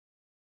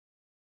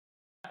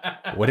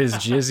What is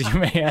jizz, you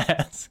may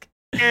ask?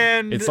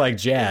 And it's like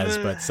jazz,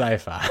 but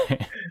sci-fi.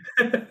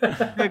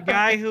 The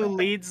guy who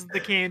leads the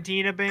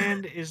Cantina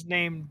band is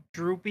named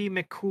Droopy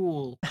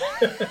McCool.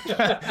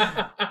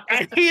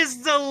 And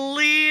he's the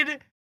lead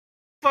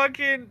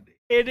fucking...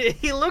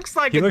 he looks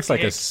like he looks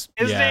dick. like a... His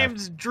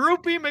name's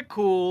Droopy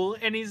McCool,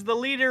 and he's the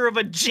leader of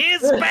a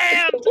jizz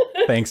band!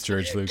 Thanks,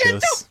 George Lucas.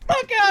 Get the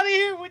fuck out of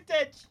here with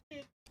that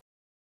shit!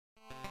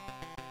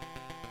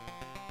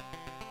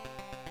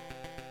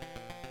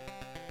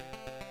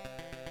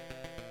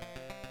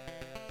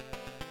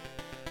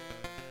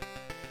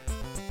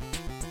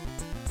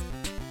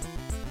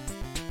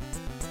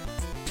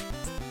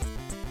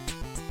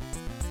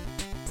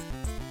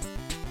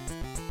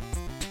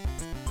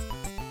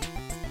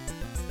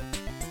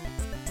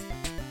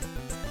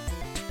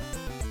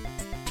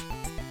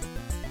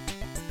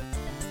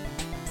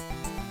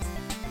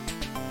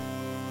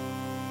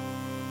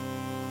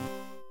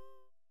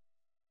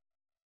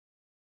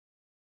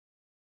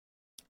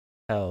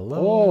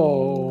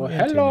 Hello. Oh,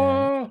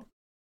 hello.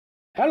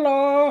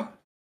 Hello.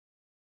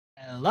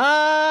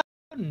 Hello,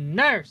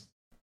 nurse.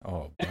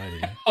 Oh,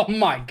 buddy. Oh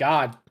my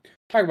God.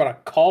 Talk about a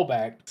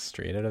callback.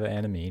 Straight out of the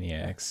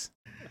Animaniacs.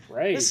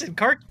 Right. Listen,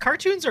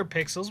 cartoons are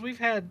pixels. We've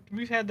had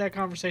that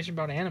conversation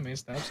about anime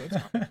stuff. So it's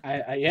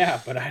fine.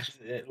 Yeah, but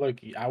look,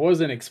 I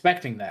wasn't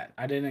expecting that.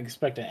 I didn't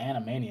expect an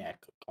Animaniac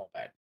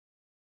callback.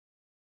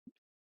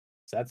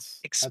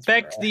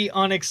 Expect the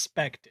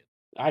unexpected.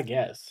 I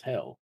guess.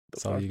 Hell.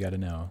 That's all you got to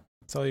know.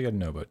 That's all you got to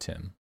know about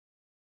Tim.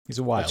 He's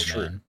a wild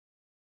man.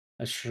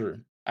 That's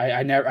true.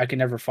 I can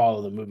never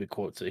follow the movie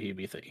quotes that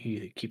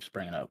he keeps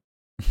bringing up.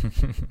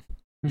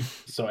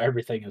 So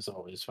everything is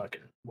always fucking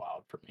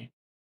wild for me.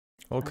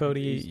 Well,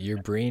 Cody,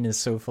 your brain is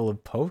so full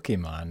of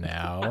Pokemon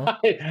now.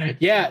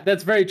 Yeah,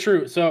 that's very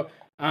true. So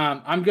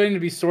I'm going to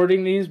be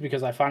sorting these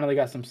because I finally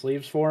got some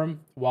sleeves for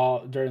them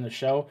during the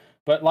show.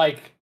 But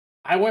like,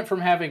 I went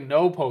from having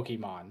no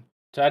Pokemon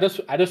to I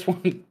just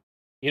want.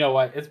 You know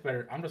what? It's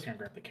better. I'm just gonna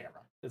grab the camera.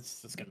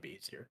 It's gonna be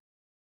easier.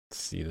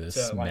 See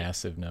this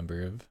massive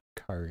number of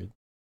cards.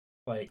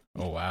 Like,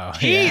 oh wow,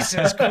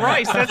 Jesus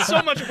Christ, that's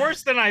so much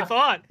worse than I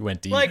thought. You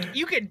went deep. Like,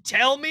 you could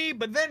tell me,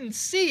 but then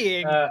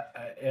seeing.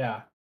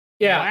 Yeah.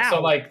 Wow.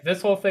 So like, this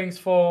whole thing's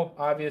full.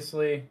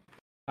 Obviously,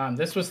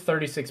 this was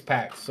 36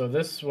 packs, so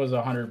this was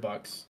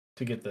 $100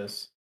 to get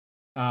this.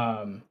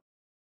 And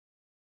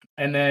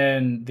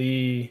then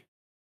the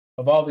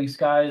Evolving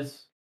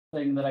Skies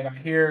thing that I got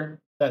here,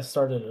 that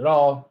started it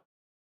all.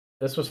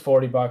 This was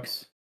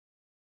 $40.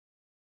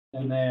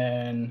 And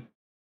then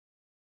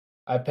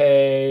I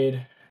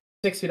paid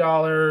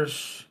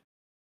 $60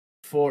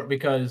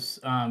 because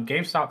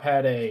GameStop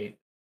had a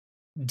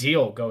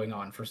deal going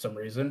on for some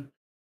reason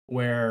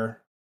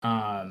where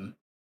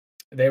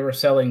they were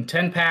selling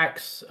 10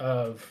 packs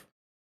of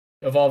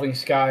Evolving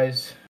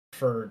Skies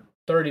for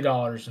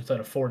 $30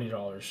 instead of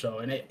 $40. So,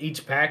 and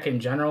each pack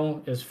in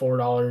general is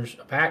 $4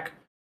 a pack.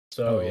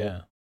 So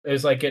it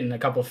was like getting a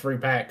couple free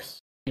packs,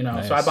 you know.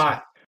 Nice. So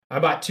I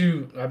bought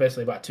two. I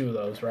basically bought two of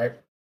those, right?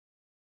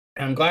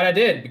 And I'm glad I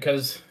did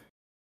because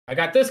I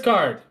got this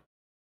card.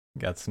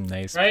 Got some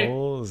nice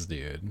pulls,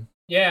 dude.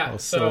 Yeah.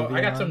 So Sylveon.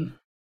 I got some.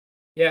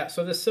 Yeah.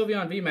 So this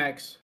Sylveon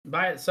VMAX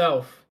by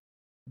itself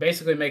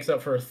basically makes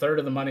up for a third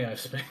of the money I've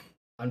spent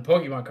on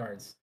Pokemon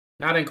cards,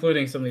 not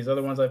including some of these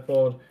other ones I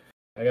pulled.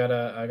 I got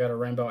a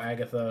Rainbow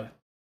Agatha,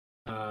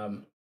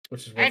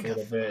 which is worth a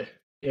little bit.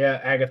 Yeah,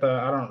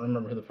 Agatha. I don't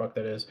remember who the fuck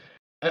that is.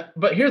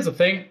 But here's the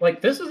thing.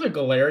 Like, this is a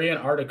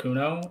Galarian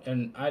Articuno,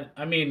 and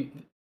I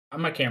mean,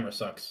 my camera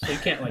sucks, so you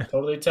can't like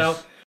totally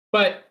tell.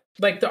 But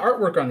like, the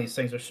artwork on these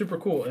things are super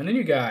cool. And then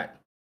you got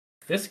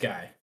this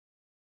guy,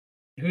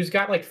 who's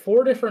got like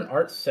 4 different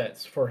art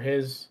sets for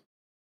his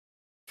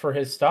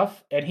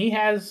stuff, and he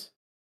has,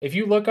 if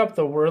you look up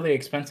the really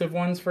expensive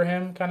ones for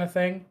him, kind of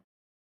thing,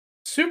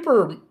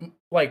 super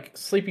like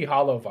Sleepy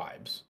Hollow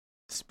vibes,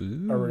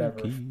 spooky, or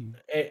whatever.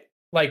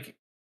 Like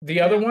the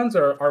other ones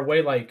are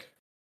way like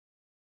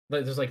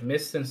there's like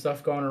mist and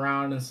stuff going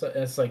around, and so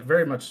it's like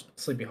very much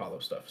Sleepy Hollow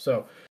stuff.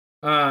 So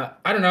I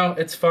don't know,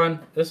 it's fun.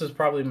 This is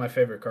probably my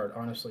favorite card,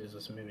 honestly, is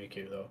this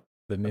Mimikyu though.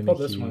 The Mimikyu. I pulled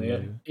this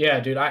one, yeah,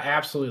 dude, I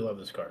absolutely love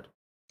this card.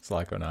 There's a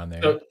lot going on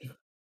there. So,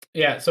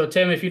 yeah, so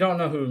Tim, if you don't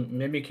know who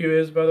Mimikyu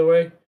is, by the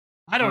way,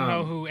 I don't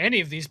know who any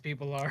of these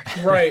people are.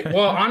 Right.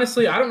 Well,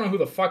 honestly, I don't know who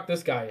the fuck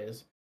this guy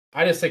is.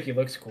 I just think he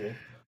looks cool.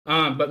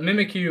 But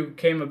Mimikyu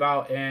came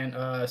about in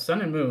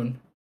Sun and Moon,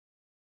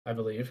 I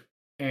believe,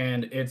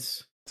 and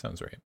it's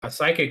sounds right. A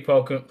psychic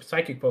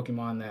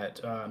Pokemon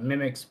that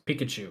mimics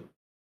Pikachu,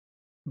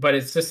 but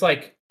it's just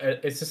like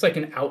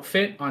an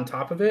outfit on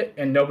top of it,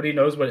 and nobody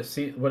knows what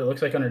it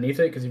looks like underneath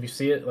it, because if you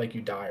see it, like,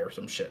 you die or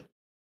some shit.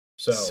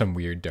 So some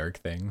weird dark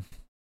thing.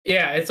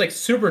 Yeah, it's like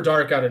super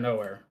dark out of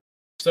nowhere.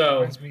 So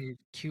reminds me of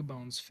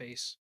Cubone's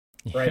face.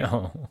 Right.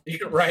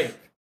 You're right.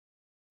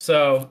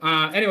 So,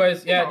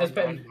 anyways, yeah, just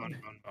been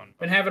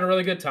having a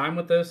really good time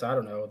with this. I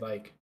don't know,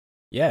 like,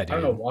 yeah, dude. I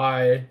don't know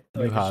why.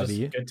 Like, it's hobby.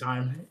 just a good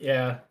time.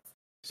 Yeah.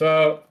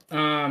 So,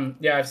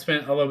 yeah, I've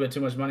spent a little bit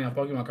too much money on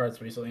Pokemon cards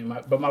recently,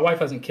 but my wife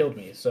hasn't killed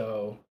me,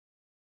 so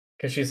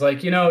Because she's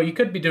like, you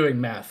could be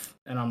doing meth,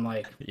 and I'm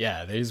like,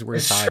 yeah, there's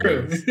worse it's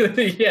true.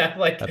 hobbies. Yeah,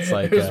 like That's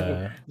like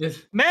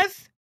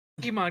meth,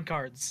 Pokemon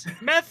cards.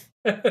 Meth,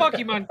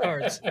 Pokemon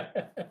cards.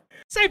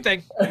 Same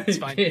thing. It's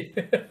fine.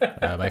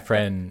 My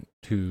friend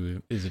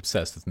who is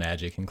obsessed with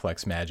magic and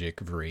collects magic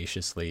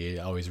voraciously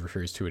always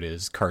refers to it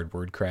as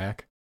cardboard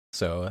crack.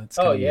 So it's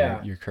kind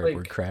of your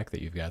cardboard crack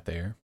that you've got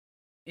there.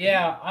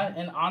 Yeah,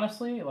 and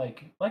honestly,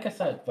 like I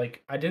said,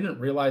 like I didn't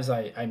realize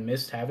I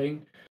missed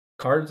having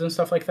cards and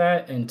stuff like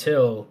that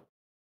until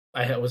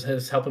I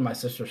was helping my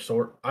sister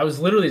sort. I was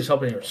literally just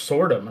helping her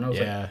sort them, and I was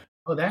like,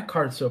 "Oh, that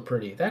card's so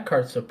pretty. That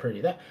card's so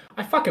pretty. That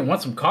I fucking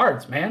want some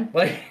cards, man!"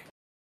 Like,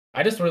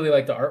 I just really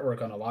like the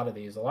artwork on a lot of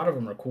these. A lot of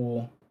them are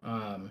cool.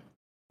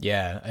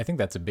 Yeah, I think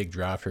that's a big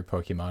draw for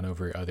Pokemon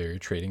over other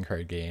trading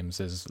card games.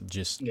 Is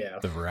just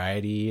the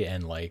variety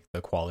and like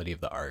the quality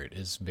of the art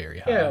is very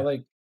high. Yeah,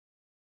 like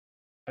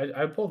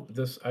I pulled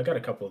this. I got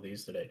a couple of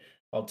these today.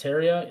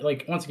 Altaria.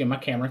 Like once again, my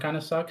camera kind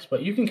of sucks,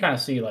 but you can kind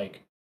of see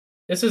like.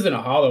 This isn't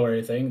a hollow or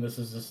anything. This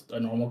is just a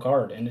normal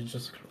card, and it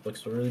just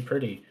looks really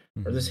pretty.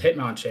 Mm-hmm. Or this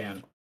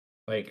Hitmonchan,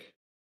 like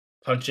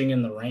punching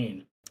in the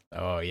rain.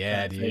 Oh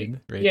yeah,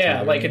 dude! Right,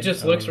 yeah, like it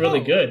just looks really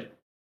good.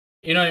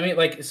 You know what I mean?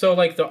 Like so,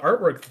 like the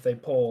artwork that they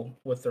pull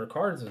with their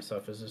cards and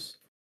stuff is just,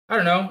 I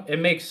don't know. It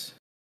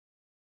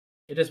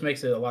just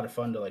makes it a lot of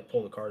fun to like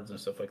pull the cards and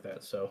stuff like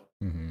that. So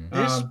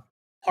this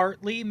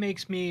partly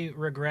makes me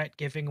regret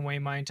giving away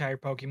my entire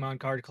Pokemon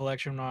card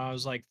collection when I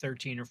was like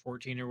 13 or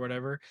 14 or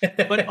whatever.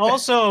 But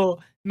also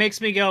makes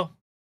me go,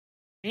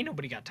 ain't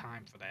nobody got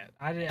time for that.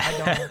 I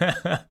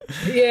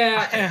don't.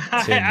 Yeah.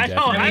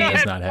 I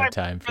does not have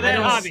time for that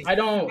hobby. I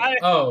don't.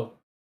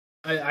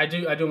 I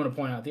do want to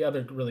point out the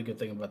other really good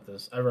thing about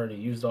this. I've already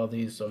used all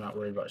these, so I'm not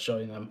worried about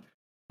showing them.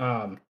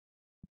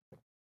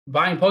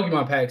 Buying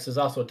Pokemon packs is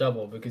also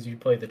double because you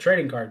play the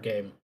trading card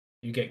game.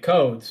 You get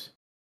codes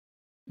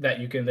that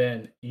you can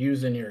then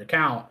use in your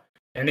account,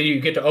 and then you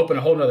get to open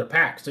a whole nother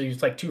pack. So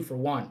it's like 2 for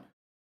 1.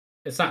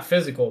 It's not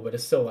physical, but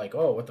it's still like,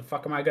 oh, what the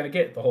fuck am I gonna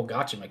get? The whole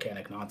gotcha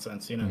mechanic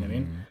nonsense, you know what I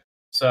mean?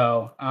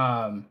 So,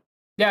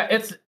 yeah,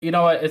 it's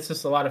it's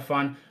just a lot of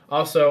fun.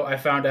 Also, I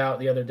found out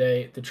the other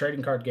day the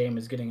trading card game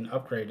is getting an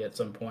upgrade at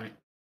some point.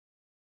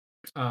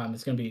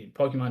 It's gonna be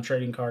Pokemon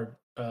trading card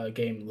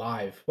game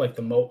live, like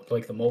the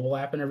mobile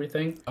app and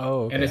everything.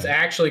 Oh, okay. And it's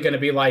actually gonna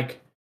be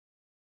like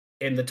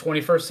in the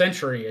 21st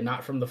century and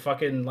not from the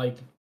fucking like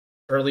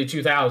early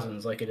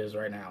 2000s like it is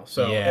right now.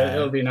 So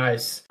it'll be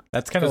nice.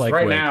 That's kind of like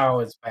right now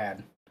it's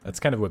bad. That's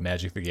kind of what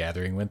Magic the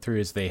Gathering went through.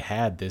 Is they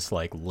had this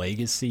like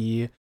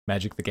legacy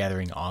Magic the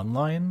Gathering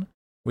online,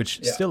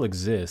 which still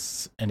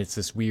exists, and it's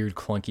this weird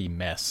clunky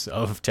mess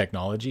of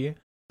technology.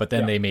 But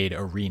then they made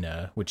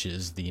Arena, which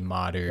is the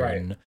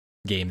modern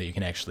game that you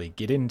can actually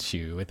get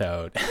into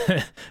without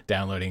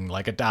downloading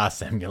like a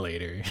DOS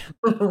emulator.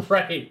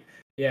 Right.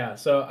 Yeah.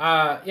 So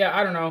I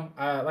don't know.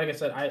 Like I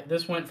said,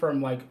 this went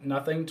from like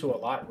nothing to a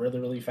lot really,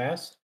 really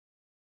fast.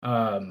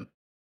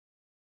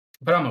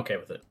 But I'm okay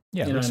with it.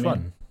 Yeah, it looks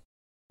fun.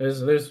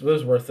 There's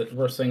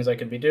worse things I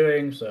could be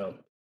doing, so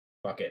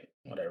fuck it.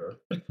 Whatever.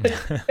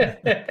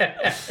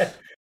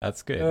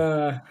 That's good.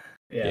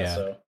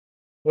 So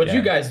what did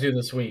you guys do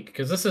this week?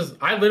 Because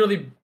I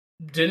literally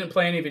didn't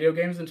play any video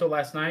games until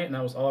last night, and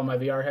that was all on my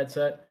VR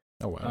headset.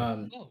 Oh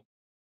wow.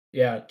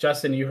 Yeah,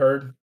 Justin, you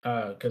heard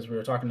because we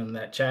were talking in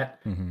that chat.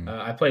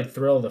 I played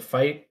Thrill of the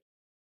Fight,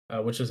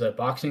 which is a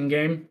boxing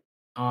game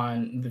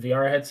on the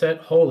VR headset.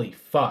 Holy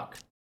fuck.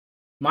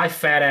 My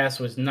fat ass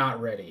was not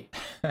ready.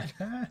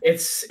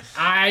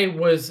 I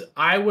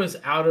was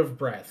out of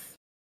breath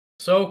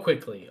so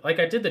quickly. Like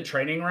I did the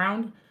training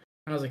round and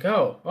I was like,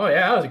 oh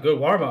yeah, that was a good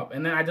warm up.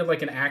 And then I did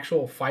like an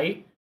actual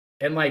fight,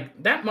 and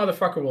like that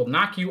motherfucker will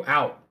knock you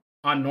out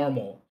on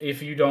normal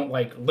if you don't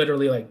like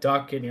literally like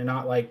duck and you're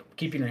not like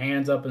keeping your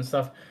hands up and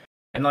stuff.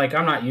 And like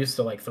I'm not used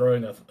to like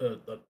throwing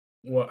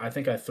I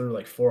think I threw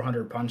like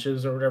 400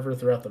 punches or whatever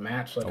throughout the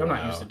match. Like I'm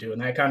not used to doing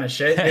that kind of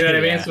shit. You know what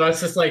I mean? So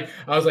it's just like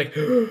I was like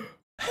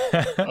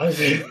because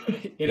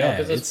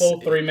it's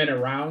full 3-minute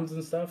rounds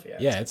and stuff.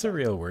 It's a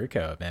real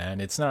workout, man.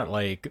 It's not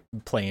like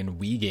playing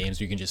Wii games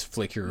where you can just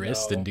flick your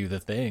wrist and do the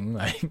thing.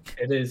 Like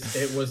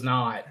it was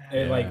not.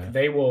 Like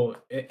they will,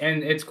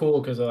 and it's cool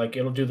because like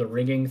it'll do the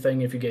ringing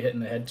thing if you get hit in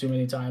the head too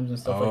many times and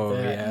stuff like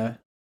that.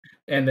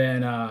 And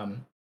then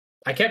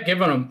I kept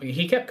giving him.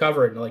 He kept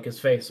covering like his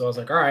face, so I was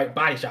like, all right,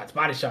 body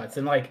shots,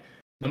 and like.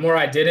 The more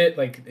I did it,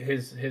 like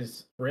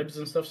his ribs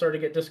and stuff started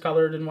to get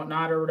discolored and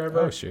whatnot or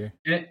whatever. Oh sure.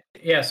 And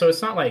so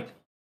it's not like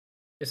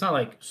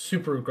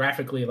super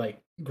graphically like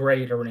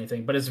great or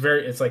anything, but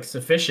it's like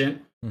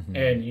sufficient,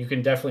 and you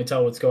can definitely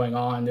tell what's going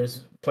on.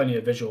 There's plenty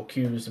of visual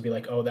cues to be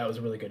like, oh, that was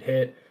a really good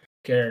hit,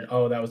 Karen.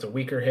 Oh, that was a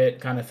weaker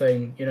hit, kind of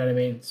thing. You know what I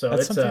mean? So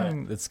that's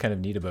something that's kind of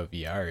neat about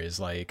VR is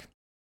like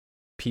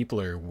people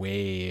are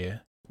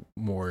way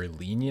more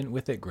lenient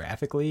with it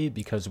graphically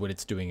because what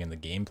it's doing in the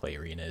gameplay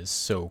arena is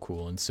so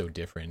cool and so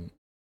different.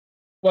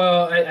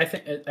 Well, I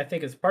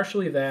think it's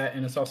partially that,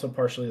 and it's also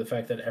partially the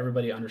fact that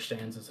everybody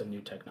understands it's a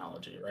new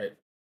technology, right?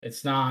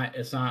 It's not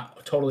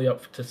totally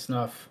up to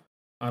snuff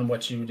on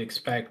what you would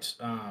expect.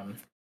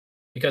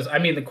 Because I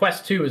mean, the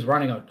Quest 2 is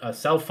running a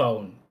cell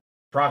phone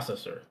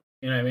processor.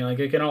 You know what I mean? Like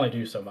it can only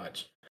do so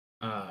much.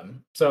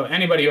 So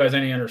anybody who has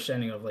any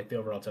understanding of like the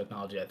overall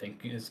technology, I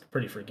think, is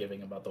pretty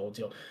forgiving about the whole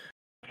deal.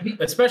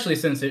 Especially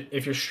since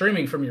if you're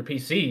streaming from your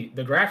PC,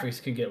 the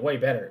graphics can get way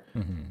better.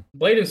 Mm-hmm.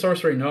 Blade and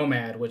Sorcery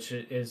Nomad, which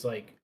is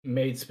like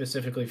made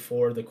specifically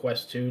for the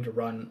Quest 2 to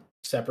run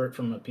separate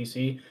from a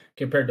PC,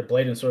 compared to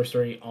Blade and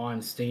Sorcery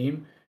on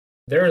Steam,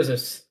 there is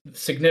a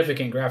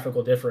significant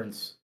graphical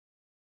difference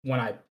when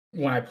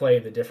I play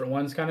the different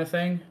ones, kind of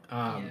thing.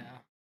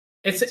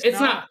 It's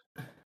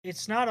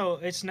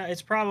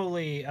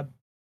probably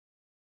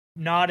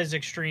not as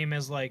extreme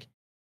as like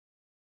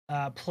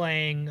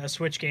playing a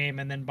Switch game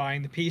and then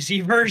buying the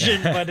PC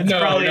version, but it's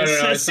probably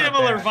a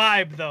similar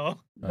vibe though.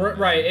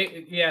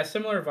 Right.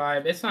 Similar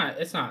vibe. It's not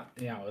it's not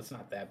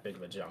that big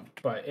of a jump,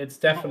 but it's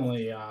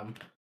definitely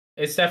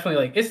it's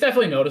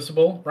definitely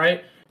noticeable,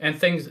 right? And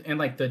things in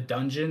like the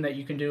dungeon that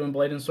you can do in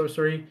Blade and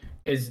Sorcery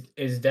is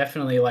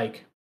definitely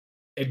like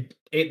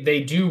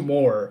they do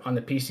more on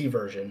the PC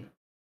version.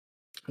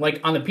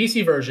 Like on the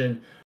PC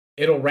version,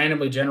 it'll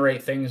randomly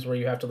generate things where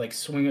you have to like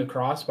swing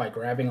across by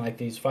grabbing like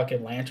these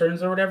fucking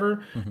lanterns or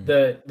whatever. Mm-hmm.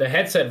 The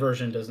headset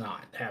version does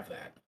not have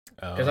that.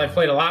 Because I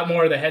played a lot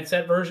more of the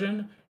headset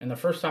version, and the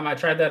first time I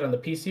tried that on the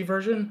PC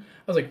version,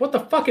 I was like, what the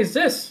fuck is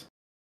this?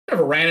 I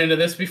never ran into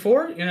this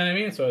before, you know what I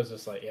mean? So I was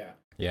just like, yeah.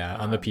 Yeah,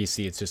 on the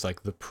PC, it's just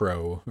like the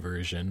pro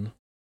version.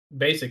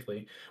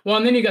 Basically. Well,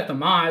 and then you got the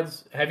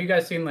mods. Have you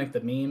guys seen like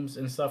the memes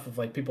and stuff of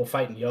like people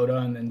fighting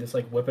Yoda and then just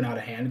like whipping out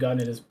a handgun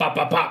and just pop,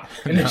 pop, pop,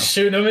 and then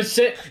shooting them and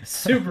shit?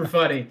 Super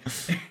funny.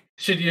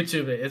 Should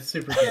YouTube it. It's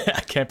super good. I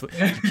can't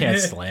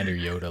slander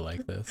Yoda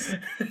like this.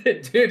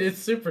 Dude, it's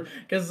super.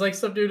 Because like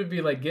some dude would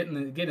be like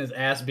getting his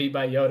ass beat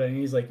by Yoda, and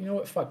he's like, you know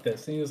what, fuck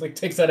this. And he just like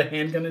takes out a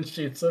handgun and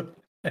shoots him.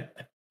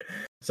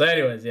 So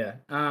anyways, yeah.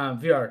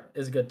 VR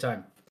is a good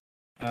time.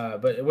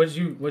 But what did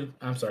you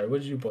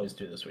boys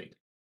do this week?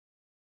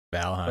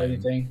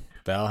 Valheim,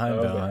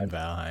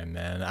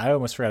 man. I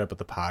almost forgot about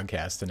the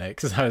podcast tonight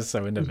because I was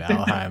so into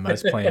Valheim. I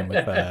was playing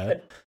with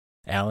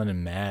Alan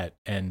and Matt,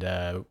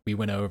 and we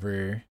went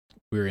over.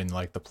 We were in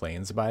like the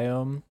plains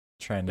biome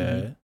trying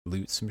to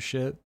loot some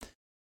shit,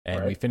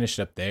 and we finished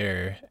up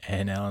there.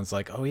 And Alan's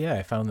like, "Oh yeah,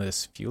 I found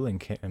this fueling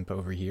camp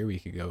over here. We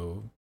could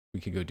go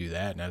do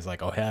that." And I was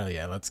like, "Oh hell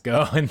yeah, let's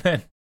go!" And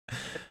then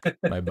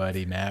my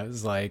buddy Matt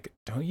was like,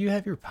 "Don't you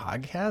have your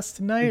podcast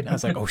tonight?" And I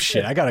was like, "Oh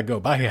shit, I gotta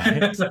go. Bye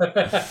guys."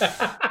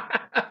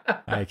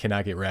 I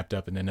cannot get wrapped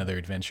up in another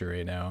adventure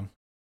right now.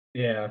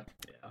 Yeah.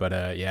 But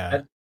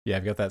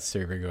I've got that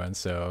server going,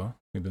 so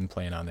we've been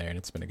playing on there, and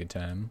it's been a good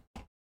time.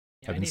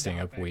 I've been staying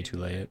up way too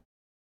late.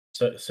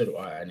 So do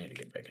I. I need to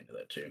get back into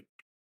that too.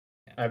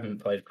 I haven't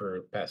played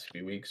for the past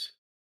few weeks.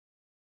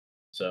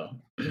 So,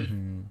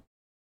 Tim,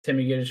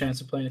 you get a chance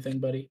to play anything,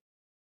 buddy?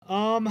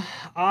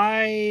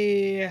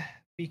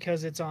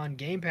 Because it's on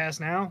Game Pass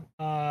now,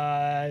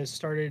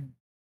 started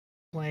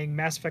playing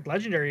Mass Effect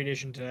Legendary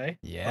Edition today.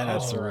 Yeah,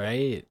 that's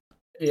right.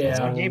 Yeah,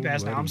 it's on Game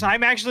Pass now.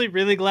 I'm actually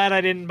really glad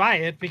I didn't buy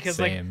it because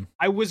like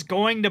I was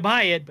going to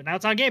buy it, but now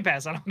it's on Game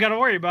Pass. I don't got to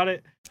worry about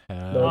it.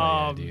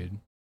 Yeah, dude.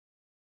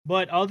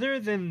 But other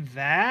than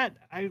that,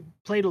 I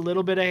played a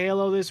little bit of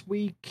Halo this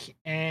week,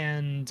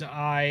 and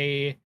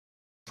I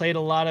played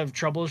a lot of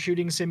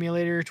Troubleshooting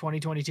Simulator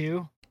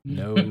 2022.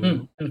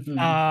 No.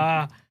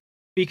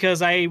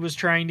 Because I was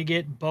trying to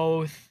get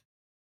both.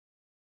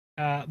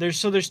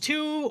 There's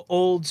two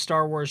old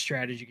Star Wars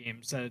strategy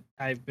games that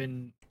I've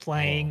been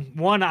playing.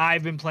 One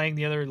I've been playing,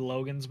 the other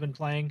Logan's been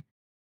playing.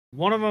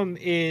 One of them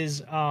is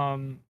Star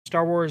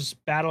Wars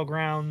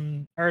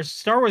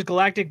Star Wars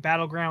Galactic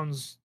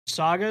Battlegrounds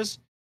Sagas.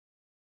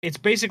 It's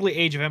basically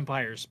Age of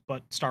Empires,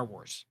 but Star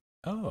Wars.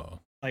 Oh.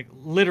 Like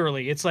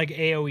literally, it's like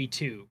AoE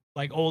 2,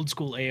 like old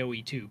school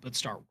AoE 2, but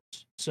Star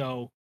Wars.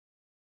 So,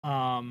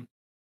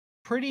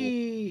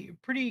 pretty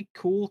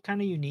cool, kind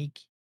of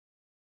unique.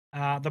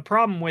 The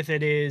problem with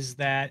it is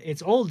that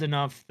it's old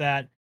enough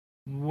that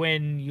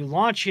when you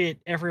launch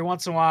it, every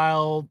once in a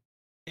while,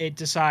 it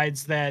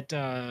decides that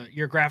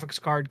your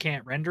graphics card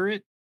can't render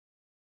it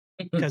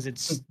because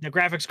the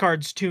graphics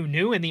card's too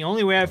new, and the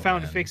only way I've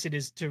found to fix it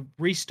is to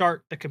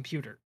restart the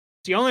computer.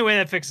 It's the only way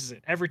that fixes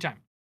it every time.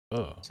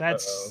 Oh, so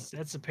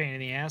that's a pain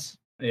in the ass.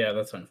 Yeah,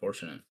 that's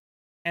unfortunate.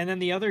 And then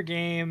the other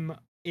game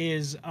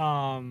is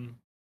Empire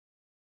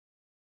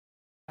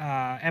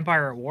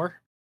at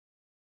War.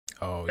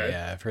 Oh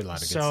yeah, I've heard a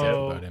lot of good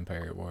stuff about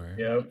Empire at War.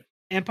 Yep.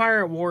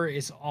 Empire at War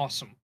is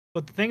awesome,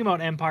 but the thing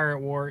about Empire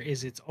at War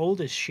is it's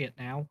old as shit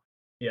now.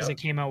 Because it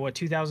came out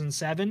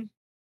 2007.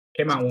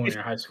 Came out when we were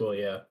in high school,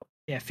 yeah.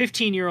 Yeah,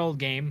 15-year-old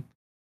game,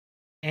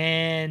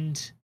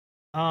 and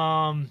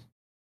I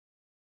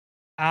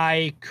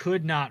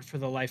could not for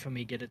the life of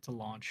me get it to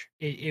launch.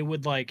 It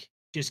would like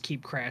just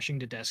keep crashing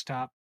to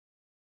desktop.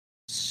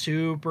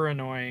 Super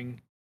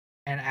annoying.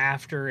 And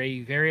after a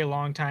very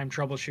long time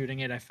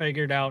troubleshooting it, I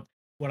figured out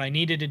what I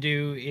needed to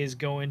do is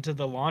go into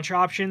the launch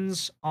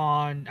options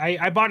on...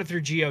 I bought it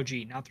through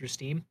GOG, not through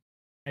Steam.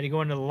 had to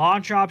go into the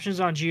launch options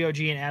on GOG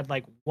and add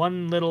like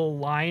one little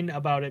line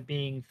about it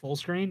being full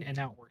screen, and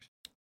now it works.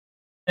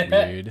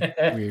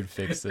 Weird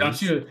fixes.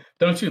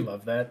 Don't you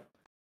love that?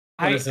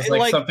 This is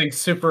like something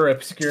super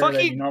obscure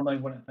that you normally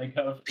wouldn't think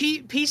of.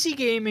 PC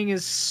gaming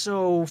is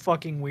so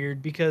fucking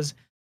weird because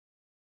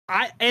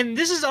and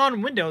this is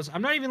on Windows.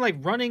 I'm not even like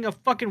running a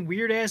fucking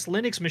weird ass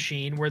Linux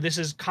machine where this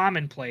is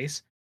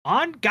commonplace.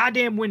 On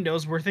goddamn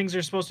Windows where things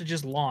are supposed to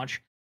just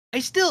launch, I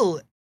still,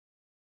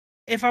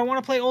 if I want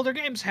to play older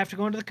games, have to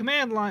go into the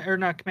command line, or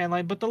not command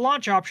line, but the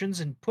launch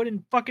options and put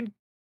in fucking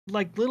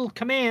like little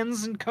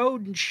commands and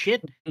code and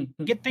shit,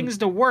 get things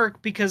to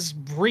work because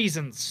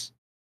reasons.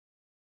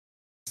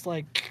 It's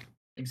like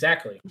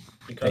exactly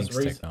because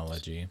thanks,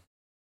 technology.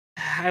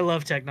 I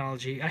love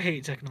technology. I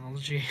hate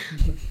technology.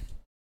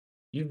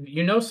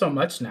 You know so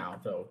much now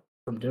though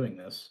from doing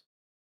this.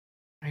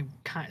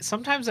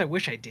 Sometimes I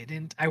wish I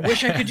didn't. I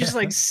wish I could just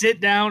like sit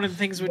down and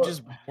things would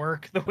just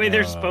work the way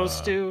they're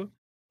supposed to.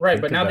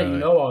 Right, but now that you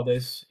know all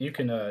this, you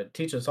can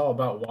teach us all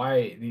about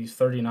why these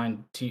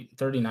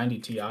 3090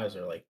 Ti's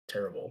are like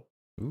terrible.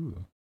 Ooh.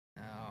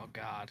 Oh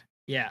God.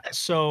 Yeah.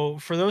 So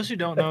for those who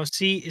don't know,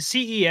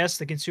 CES,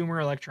 the Consumer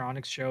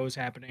Electronics Show, is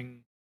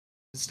happening.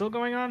 It's still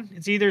going on.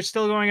 It's either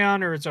still going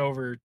on or it's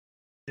over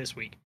this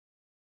week.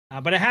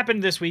 But it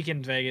happened this week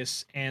in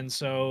Vegas, and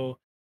so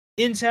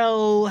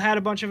Intel had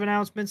a bunch of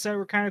announcements that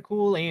were kind of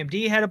cool.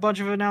 AMD had a bunch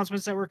of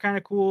announcements that were kind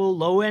of cool.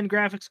 Low-end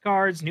graphics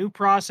cards, new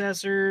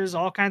processors,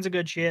 all kinds of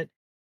good shit.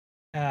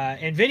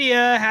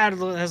 Nvidia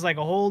has like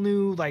a whole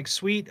new like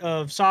suite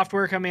of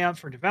software coming out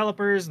for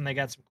developers, and they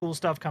got some cool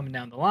stuff coming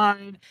down the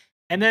line.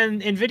 And then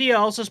Nvidia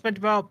also spent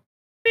about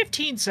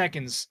 15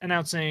 seconds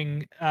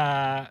announcing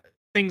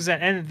things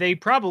that, and they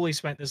probably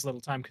spent this little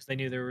time because they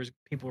knew there was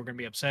people were going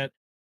to be upset.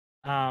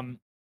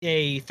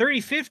 A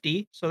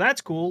 3050, so that's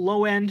cool.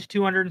 Low end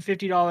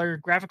 $250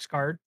 graphics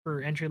card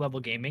for entry level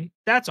gaming.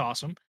 That's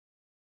awesome.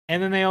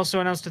 And then they also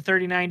announced a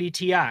 3090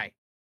 Ti.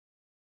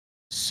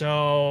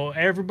 So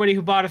everybody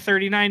who bought a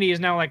 3090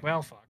 is now like,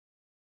 well,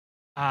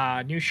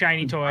 fuck. New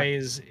shiny toy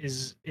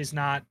is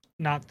not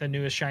the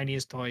newest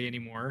shiniest toy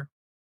anymore.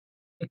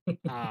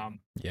 Yeah,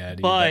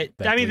 dude, but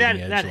I mean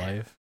that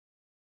life.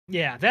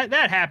 Yeah,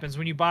 that happens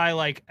when you buy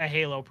like a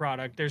Halo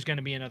product. There's going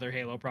to be another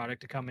Halo product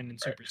to come in and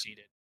supersede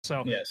it.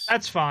 So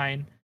that's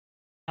fine.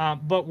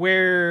 But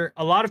where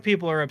a lot of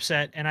people are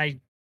upset, and I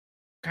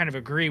kind of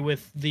agree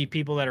with the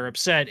people that are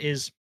upset,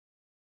 is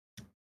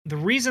the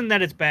reason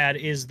that it's bad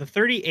is the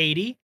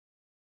 3080,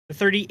 the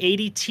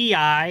 3080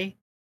 Ti,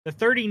 the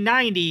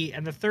 3090,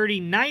 and the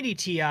 3090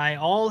 Ti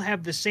all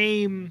have the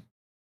same.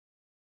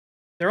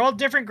 They're all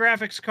different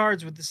graphics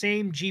cards with the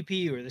same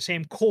GPU or the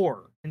same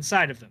core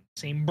inside of them,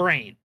 same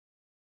brain.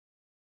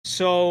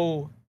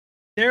 So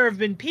there have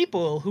been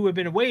people who have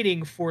been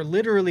waiting for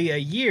literally a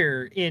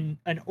year in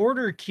an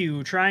order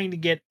queue trying to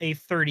get a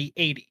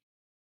 3080.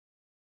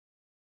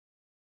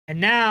 And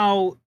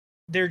now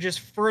they're just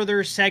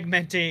further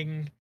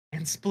segmenting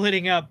and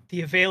splitting up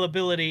the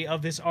availability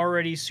of this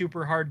already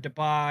super hard to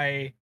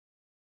buy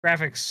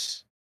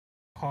graphics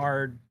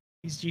card.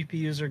 These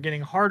GPUs are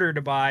getting harder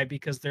to buy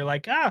because they're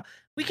like,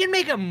 we can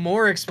make a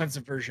more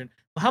expensive version.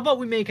 Well, how about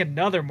we make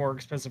another more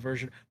expensive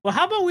version? Well,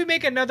 how about we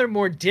make another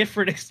more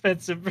different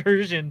expensive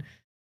version?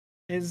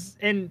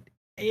 And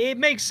it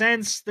makes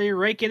sense. They're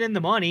raking in the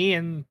money,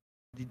 and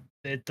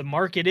the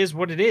market is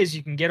what it is.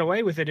 You can get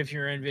away with it if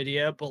you're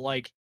Nvidia, but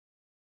like,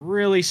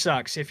 really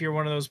sucks if you're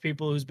one of those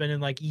people who's been in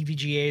like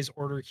EVGA's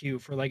order queue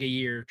for like a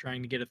year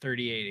trying to get a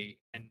 3080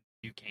 and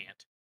you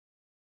can't.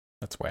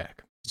 That's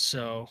whack.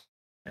 So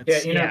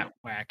that's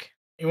whack.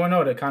 You want to know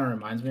what it kind of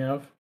reminds me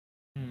of?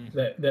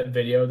 That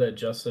video that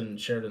Justin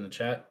shared in the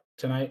chat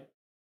tonight.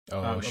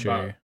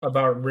 Sure.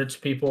 About rich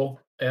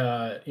people,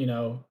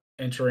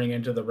 entering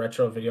into the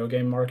retro video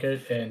game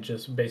market and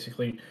just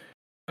basically,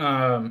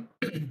 don't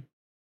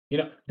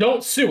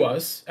sue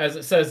us, as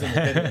it says in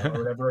the video or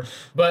whatever.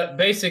 But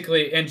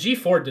basically, and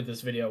G4 did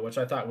this video, which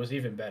I thought was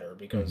even better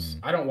because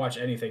I don't watch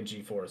anything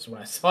G4. So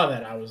when I saw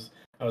that, I was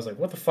like,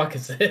 what the fuck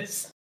is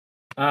this?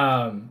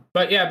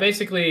 But yeah,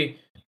 basically,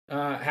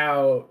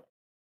 how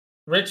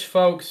rich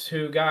folks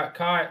who got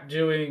caught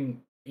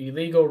doing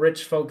illegal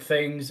rich folk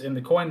things in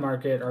the coin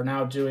market are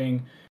now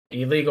doing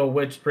illegal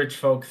rich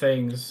folk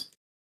things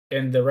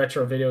in the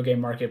retro video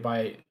game market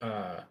by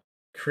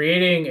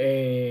creating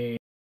a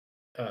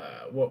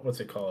what's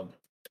it called?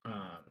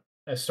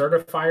 A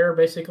certifier,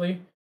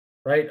 basically,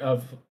 right?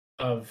 Of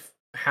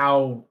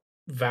how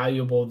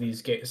valuable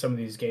some of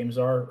these games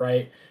are,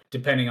 right?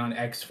 Depending on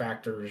X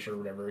factors or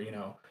whatever,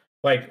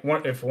 Like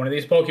if one of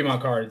these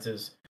Pokemon cards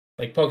is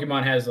like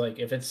Pokemon has like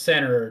if it's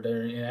centered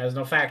or it has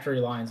no factory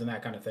lines and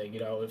that kind of thing,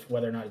 if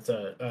whether or not it's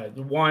a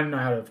 1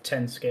 out of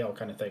 10 scale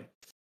kind of thing.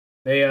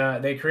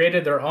 They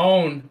created their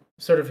own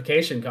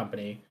certification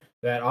company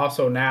that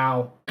also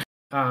now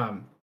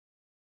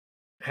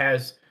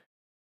has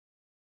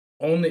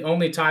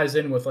only ties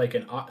in with like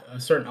a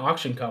certain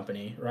auction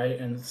company, right?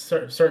 And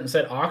certain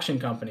said auction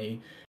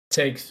company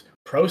takes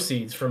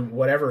proceeds from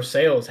whatever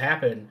sales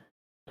happen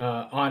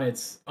on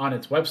its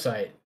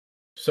website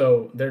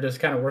So they're just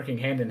kind of working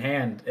hand in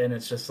hand, and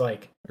it's just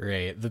like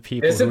right. The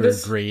people who are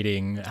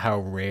grading how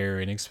rare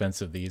and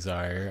expensive these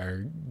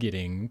are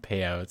getting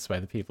payouts by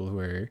the people who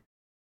are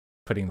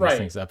putting these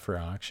things up for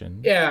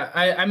auction. Yeah,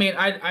 I mean,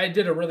 I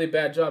did a really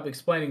bad job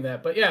explaining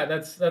that, but yeah,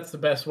 that's the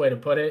best way to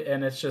put it.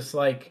 And it's just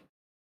like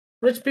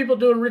rich people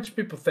doing rich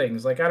people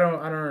things. Like I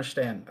don't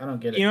understand. I don't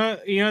get it. You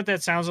know what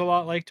that sounds a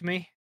lot like to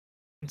me?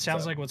 It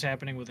sounds like what's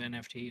happening with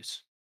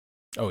NFTs.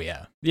 Oh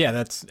yeah. Yeah,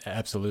 that's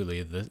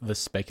absolutely the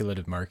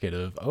speculative market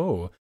of,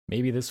 oh,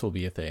 maybe this will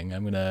be a thing.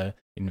 I'm going to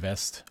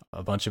invest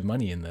a bunch of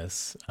money in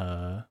this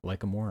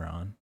like a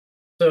moron.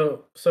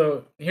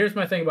 So here's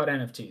my thing about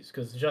NFTs,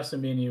 because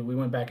Justin, me and you, we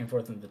went back and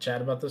forth in the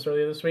chat about this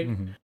earlier this week.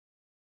 Mm-hmm.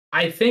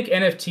 I think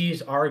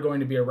NFTs are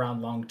going to be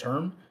around long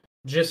term,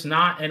 just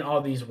not in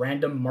all these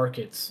random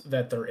markets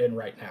that they're in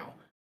right now.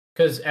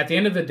 Because at the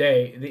end of the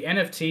day, the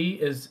NFT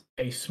is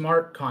a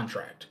smart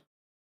contract,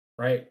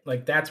 right?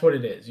 Like that's what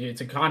it is. It's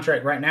a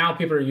contract. Right now,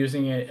 people are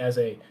using it as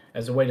a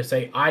way to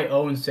say, I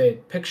own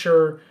said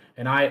picture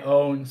and I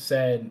own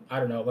said, I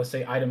don't know, let's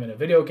say item in a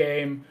video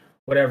game,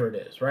 whatever it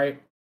is,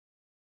 right?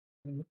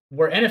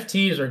 Where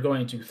NFTs are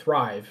going to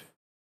thrive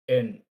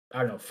in, I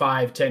don't know,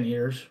 5-10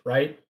 years,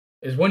 right?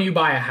 Is when you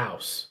buy a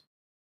house.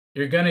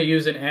 You're going to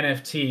use an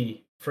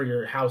NFT for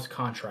your house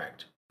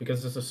contract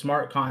because it's a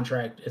smart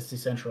contract, it's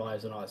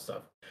decentralized and all that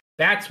stuff.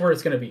 That's where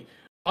it's going to be.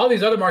 All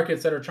these other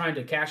markets that are trying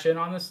to cash in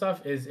on this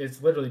stuff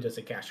it's literally just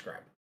a cash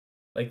grab.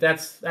 Like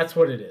that's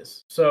what it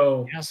is.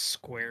 So yeah,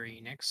 Square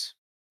Enix.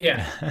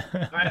 Yeah.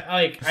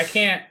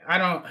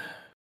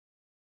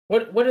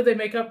 What did they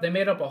make up? They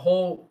made up a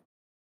whole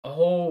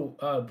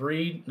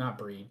breed, not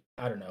breed.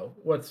 I don't know.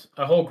 What's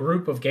a whole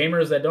group of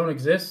gamers that don't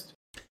exist?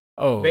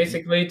 Oh,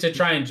 basically to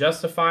try and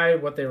justify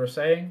what they were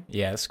saying.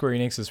 Yeah, Square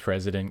Enix's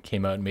president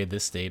came out and made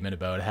this statement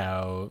about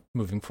how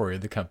moving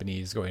forward the company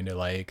is going to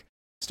like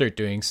start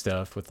doing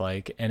stuff with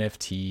like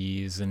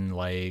NFTs and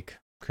like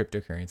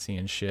cryptocurrency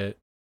and shit,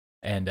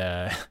 and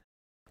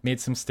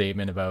made some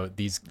statement about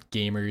these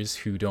gamers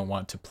who don't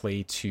want to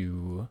play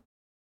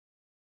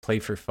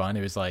for fun.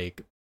 It was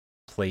like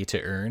play to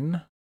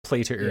earn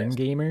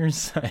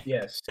gamers.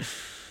 Yes.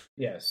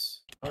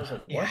 I was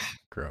like, what? Yeah.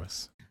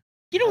 Gross.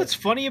 You know what's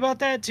funny about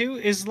that too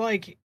is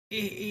like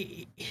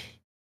it's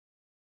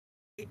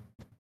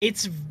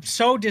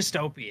so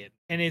dystopian,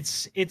 and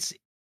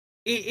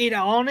it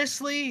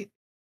honestly.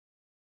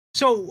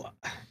 So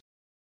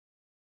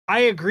I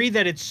agree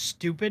that it's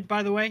stupid,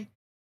 by the way,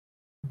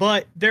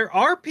 but there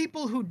are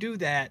people who do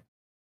that,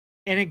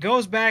 and it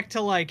goes back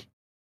to like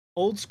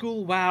old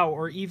school WoW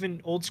or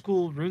even old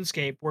school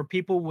RuneScape, where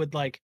people would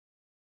like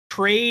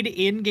trade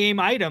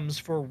in-game items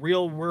for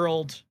real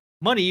world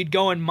money. You'd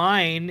go and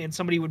mine, and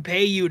somebody would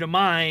pay you to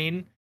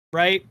mine,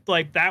 right?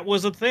 Like that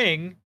was a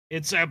thing.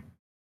 It's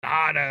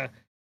not a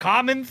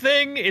common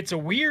thing. It's a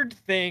weird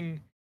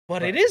thing,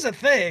 but it is a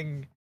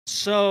thing.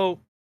 So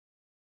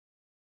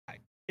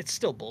it's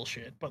still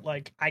bullshit. But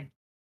like I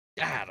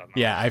don't know.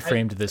 Yeah, I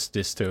framed this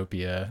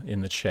dystopia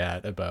in the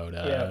chat about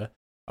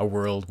a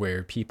world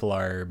where people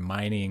are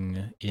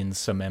mining in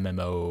some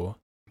MMO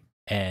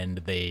and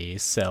they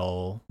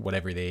sell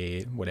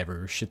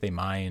whatever shit they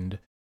mined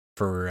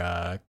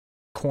for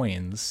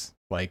coins,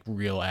 like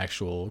real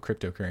actual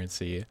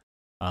cryptocurrency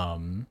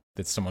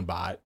that someone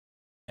bought,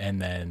 and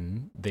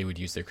then they would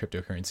use their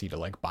cryptocurrency to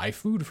like buy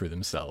food for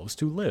themselves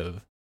to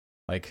live.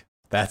 Like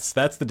that's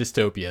the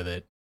dystopia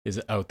that is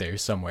out there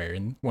somewhere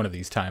in one of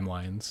these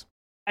timelines.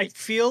 I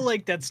feel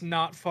like that's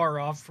not far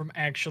off from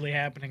actually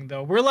happening,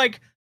 though. We're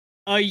like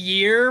a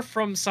year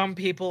from some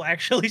people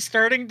actually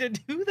starting to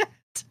do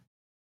that.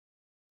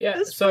 Yeah,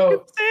 as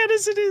so sad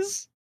as it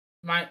is.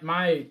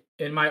 My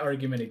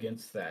argument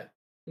against that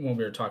when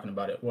we were talking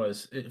about it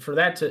was for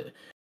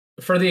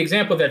the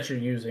example that you're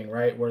using,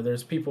 right, where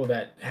there's people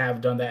that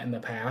have done that in the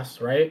past,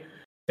 right?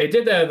 They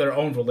did that of their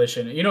own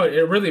volition. You know,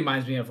 it really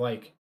reminds me of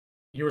like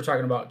you were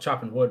talking about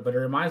chopping wood, but it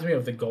reminds me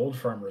of the gold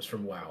farmers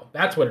from WoW.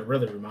 That's what it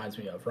really reminds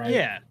me of, right?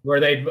 Yeah. Where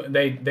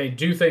they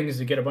do things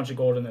to get a bunch of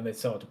gold and then they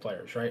sell it to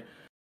players, right?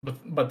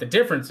 But the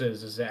difference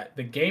is that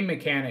the game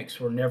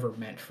mechanics were never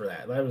meant for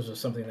that. That was just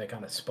something that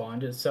kind of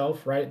spawned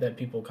itself, right? That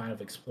people kind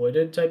of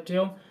exploited type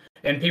deal.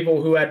 And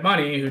people who had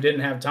money, who didn't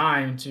have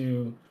time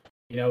to,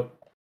 you know,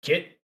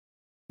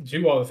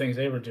 do all the things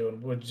they were doing,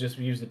 would just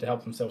use it to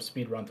help themselves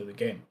speed run through the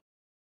game.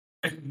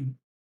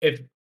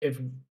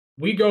 If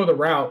we go the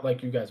route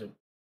like you guys are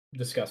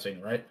discussing,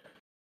 right?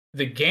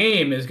 The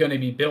game is going to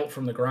be built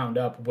from the ground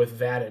up with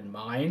that in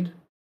mind,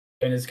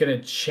 and it's going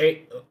to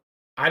change.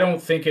 I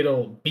don't think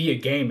it'll be a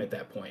game at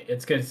that point.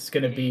 It's going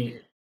to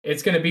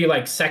be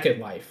like Second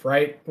Life,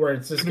 right? Where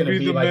it's just going to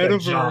be like metaverse. A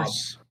job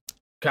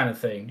kind of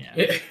thing.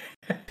 Yeah.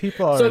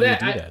 People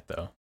already do that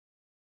though.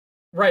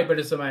 Right, but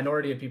it's a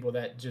minority of people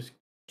that just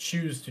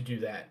choose to do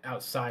that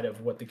outside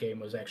of what the game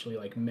was actually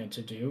like meant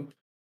to do.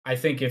 I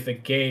think if the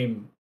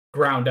game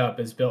ground up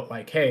is built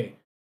like, hey,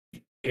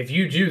 if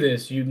you do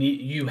this,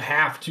 you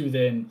have to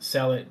then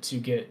sell it to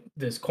get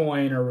this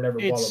coin or whatever.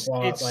 It's blah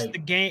blah blah. It's like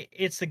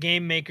the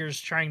game makers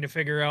trying to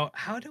figure out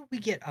how do we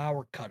get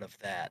our cut of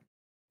that.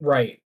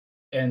 Right.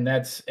 And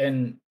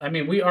I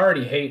mean, we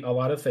already hate a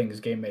lot of things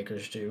game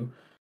makers do,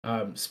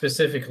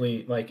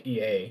 specifically like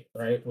EA,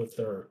 right, with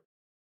their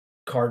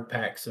card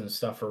packs and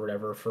stuff or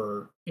whatever.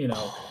 For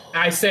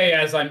I say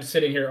as I'm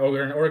sitting here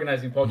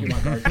organizing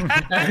Pokemon cards,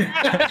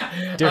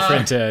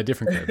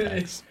 different card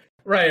packs.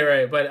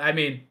 Right. But I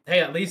mean, hey,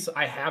 at least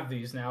I have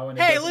these now. And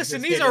hey,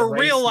 listen, these are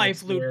real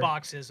life loot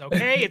boxes.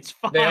 Okay, it's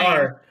fine. They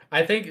are.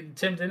 I think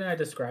Tim, didn't I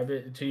describe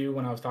it to you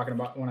when I was talking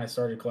about when I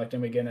started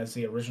collecting them again as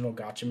the original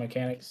gacha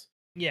mechanics?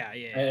 Yeah.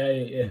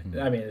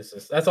 I mean, it's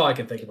just that's all I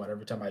can think about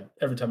every time I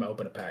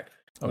open a pack.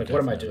 Like, what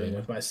am I doing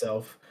with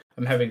myself?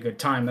 I'm having a good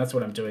time. That's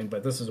what I'm doing.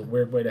 But this is a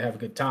weird way to have a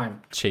good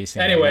time.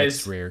 Chasing the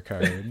next rare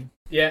card.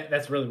 Yeah,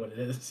 that's really what it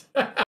is.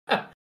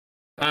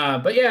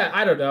 But yeah,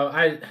 I don't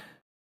know.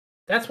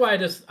 That's why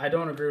I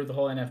don't agree with the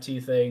whole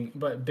NFT thing.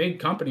 But big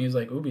companies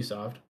like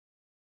Ubisoft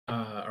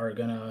are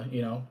gonna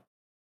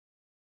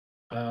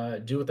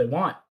do what they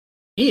want.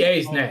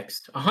 EA's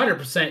next.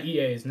 100%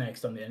 EA is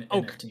next on the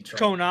NFT train.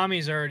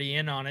 Konami's already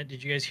in on it.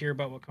 Did you guys hear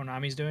about what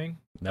Konami's doing?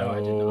 No, I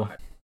did not.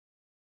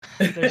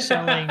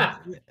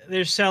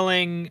 They're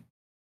selling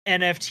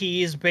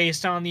NFTs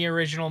based on the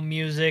original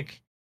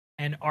music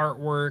and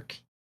artwork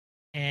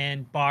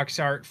and box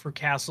art for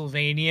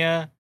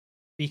Castlevania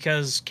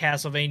because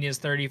Castlevania's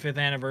 35th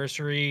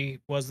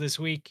anniversary was this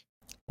week.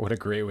 What a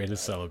great way to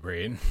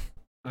celebrate.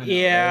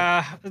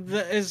 Yeah.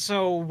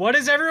 So what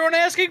is everyone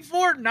asking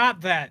for?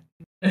 Not that.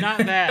 Not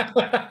that.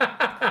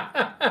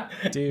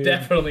 Dude.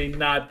 Definitely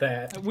not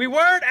that. We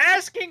weren't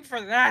asking for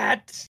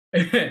that.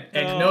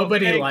 And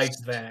nobody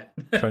likes that.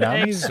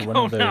 Konami's one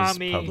of those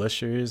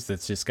publishers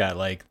that's just got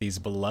like these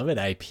beloved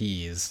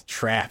IPs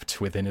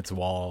trapped within its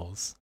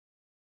walls.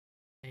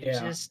 Yeah.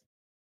 Just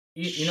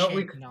you know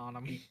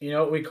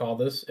what we call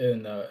this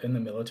in the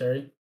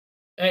military?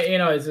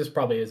 And, this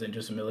probably isn't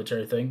just a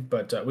military thing,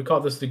 but we call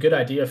this the good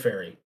idea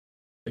fairy.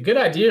 The good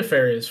idea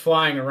fairy is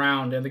flying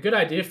around, and the good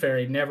idea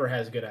fairy never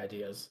has good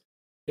ideas.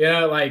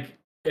 Like,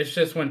 it's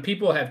just when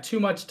people have too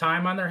much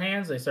time on their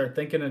hands, they start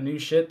thinking of new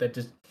shit that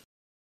just,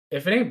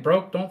 if it ain't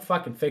broke, don't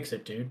fucking fix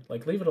it, dude.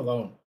 Like, leave it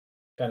alone,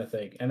 kind of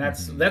thing. And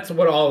that's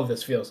what all of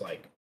this feels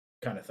like,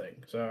 kind of thing.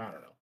 So, I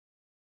don't know.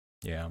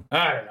 Yeah.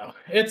 I don't know.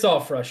 It's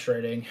all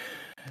frustrating,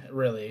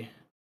 really.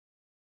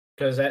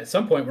 Because at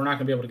some point, we're not going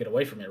to be able to get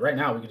away from it. Right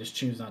now, we can just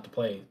choose not to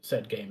play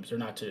said games or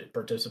not to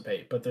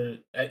participate. But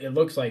it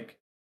looks like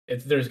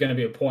there's going to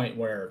be a point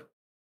where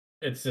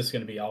it's just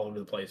going to be all over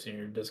the place, and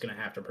you're just going to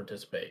have to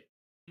participate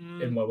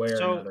in one way or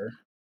another.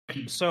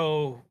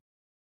 So,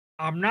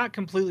 I'm not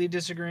completely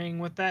disagreeing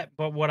with that,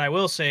 but what I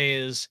will say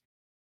is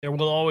there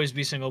will always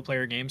be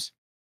single-player games,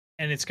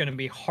 and it's going to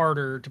be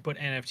harder to put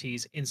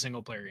NFTs in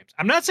single-player games.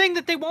 I'm not saying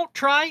that they won't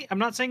try. I'm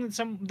not saying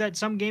that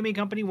some gaming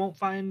company won't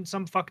find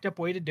some fucked up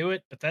way to do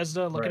it.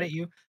 Bethesda, looking at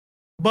you.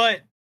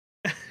 But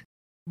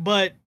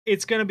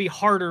it's going to be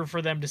harder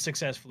for them to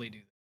successfully do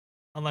that.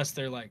 Unless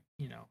they're like,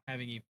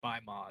 having you buy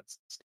mods.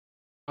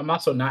 I'm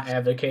also not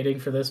advocating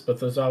for this, but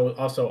there's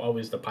also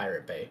always the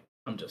Pirate Bay.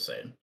 I'm just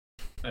saying.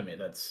 I mean,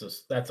 that's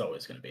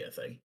always going to be a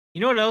thing.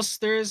 You know what else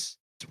there is?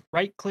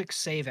 Right-click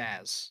save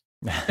as.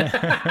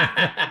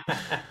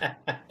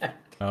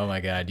 Oh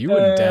my god, you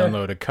wouldn't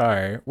download a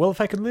car. Well,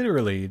 if I could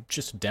literally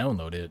just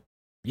download it,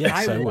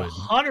 yes, I would.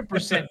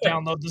 100%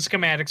 download the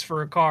schematics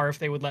for a car if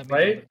they would let me.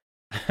 Right?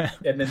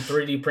 And then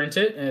 3D print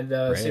it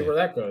and see where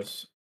that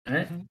goes. All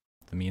right?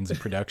 The means of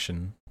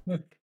production.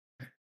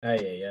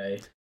 Aye.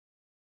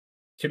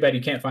 Too bad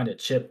you can't find a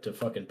chip to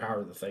fucking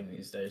power the thing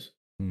these days.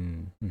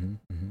 I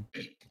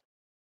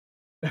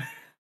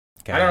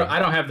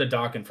don't have the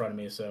dock in front of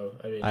me, so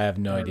I have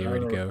no idea where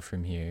to go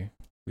from here.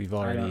 We've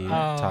already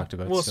talked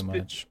about so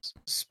much.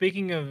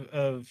 Speaking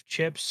of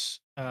chips,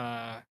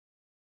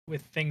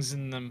 with things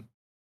in them,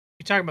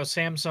 you're talking about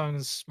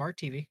Samsung's smart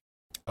TV.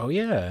 Oh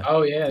yeah.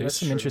 There's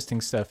some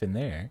interesting stuff in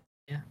there.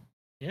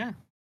 Yeah.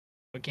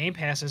 But Game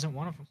Pass isn't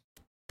one of them.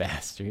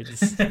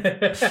 Bastards.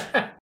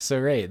 So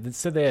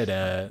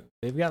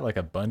they've got like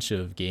a bunch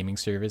of gaming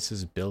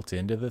services built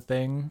into the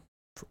thing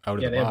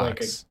out of the box. Have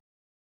like a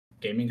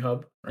gaming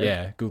hub. Right?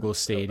 Yeah, Google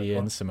Stadia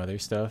and some other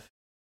stuff.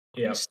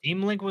 Yeah,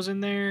 Steam Link was in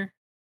there.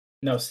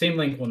 No, Steam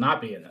Link will not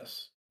be in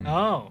this.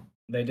 Oh,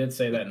 they did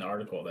say that in the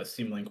article that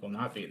Steam Link will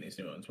not be in these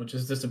new ones, which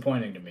is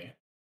disappointing to me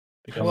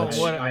because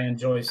I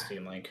enjoy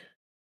Steam Link.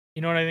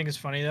 You know what I think is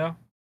funny though?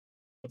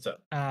 What's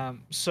up?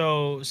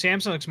 So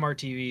Samsung smart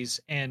TVs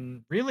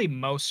and really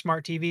most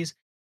smart TVs,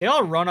 they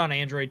all run on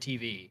Android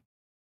TV.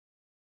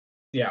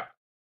 Yeah.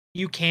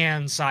 You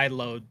can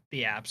sideload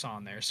the apps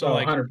on there. So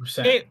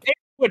 100%. It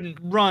wouldn't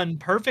run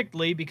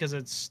perfectly because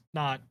it's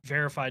not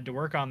verified to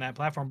work on that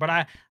platform.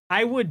 But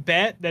I would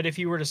bet that if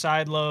you were to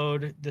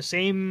sideload the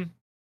same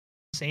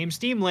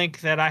Steam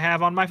Link that I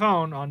have on my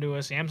phone onto a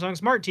Samsung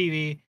smart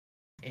TV,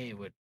 it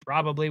would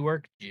probably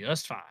work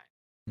just fine.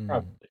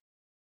 Probably.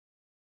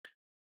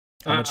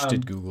 How much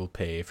did Google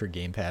pay for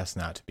Game Pass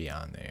not to be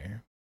on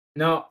there?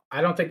 No,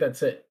 I don't think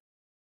that's it.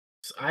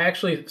 I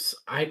really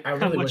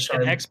How much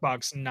did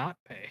Xbox not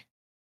pay?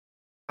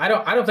 I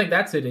don't think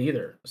that's it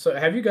either. So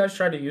have you guys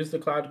tried to use the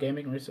cloud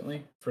gaming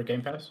recently for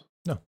Game Pass?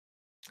 No.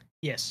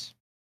 Yes.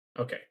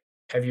 Okay.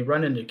 Have you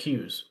run into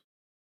queues?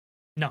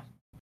 No.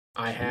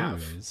 I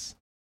have.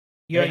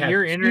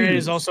 Your internet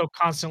is also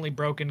constantly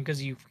broken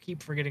because you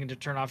keep forgetting to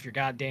turn off your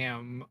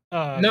goddamn No,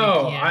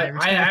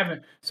 VPN. I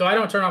haven't. So I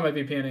don't turn on my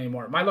VPN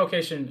anymore. My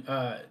location,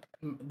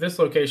 this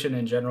location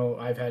in general,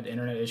 I've had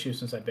internet issues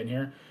since I've been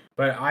here.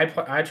 But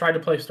I tried to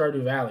play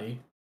Stardew Valley,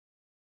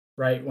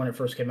 right when it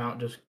first came out,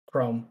 just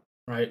Chrome,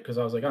 right? Because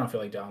I was like, I don't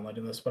feel like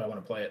downloading this, but I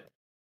want to play it.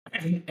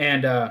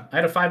 And I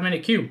had a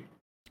 5-minute queue.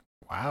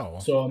 Wow.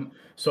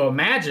 So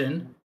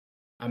imagine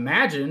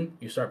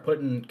you start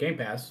putting Game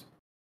Pass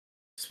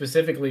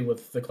specifically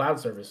with the cloud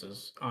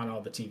services on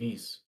all the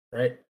TVs,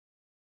 right?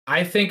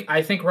 I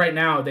think right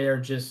now they are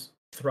just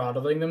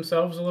throttling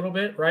themselves a little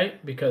bit,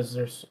 right? Because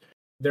it's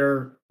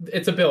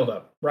a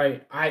buildup,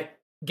 right?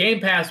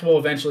 Game Pass will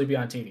eventually be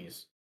on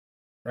TVs,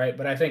 right?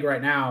 But I think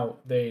right now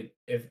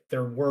if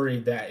they're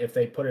worried that if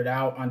they put it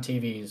out on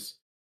TVs,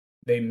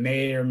 they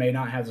may or may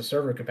not have the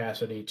server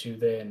capacity to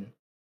then,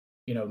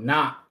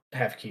 not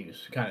have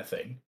queues, kind of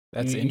thing.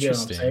 That's you get what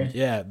I'm interesting. saying?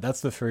 Yeah,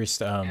 that's the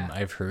first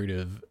I've heard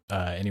of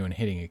anyone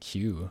hitting a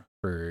queue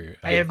for.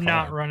 I have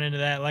not run into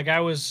that. Like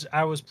I was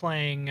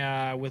playing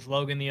with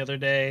Logan the other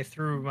day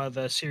through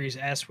the Series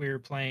S. We were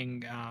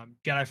playing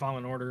Jedi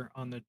Fallen Order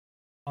on the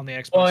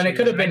Xbox. Well, and it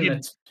could have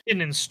been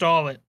didn't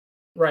install it.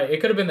 Right,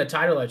 it could have been the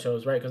title I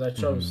chose, right? Because I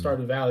chose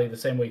Stardew Valley the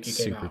same week it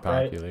came out,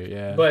 popular, right?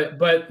 Yeah.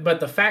 But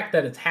the fact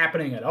that it's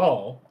happening at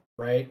all,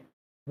 right?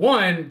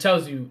 One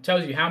tells you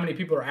how many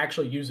people are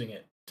actually using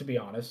it. To be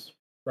honest,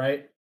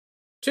 right?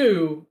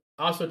 Two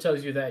also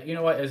tells you that, you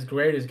know what, as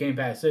great as Game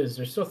Pass is,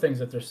 there's still things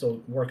that they're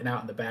still working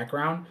out in the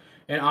background.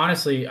 And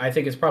honestly, I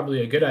think it's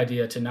probably a good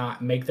idea to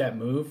not make that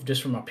move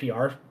just from a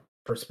PR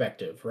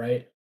perspective,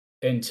 right?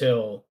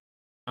 Until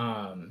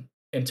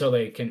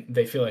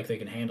they feel like they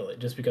can handle it.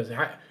 Just because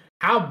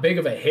how big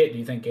of a hit do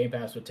you think Game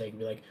Pass would take and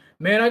be like,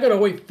 man, I gotta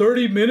wait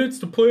 30 minutes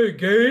to play a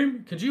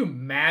game? Could you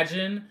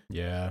imagine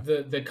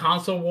the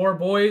console war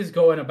boys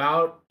going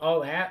about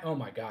all that? Oh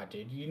my god,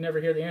 dude, you never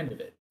hear the end of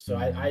it. So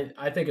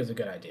I think it's a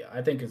good idea.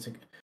 I think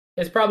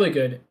it's probably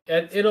good.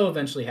 It'll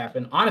eventually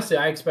happen. Honestly,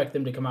 I expect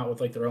them to come out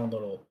with like their own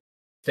little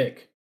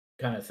thick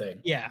kind of thing.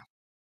 Yeah.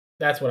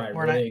 That's what I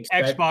really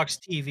expect. Xbox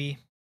TV.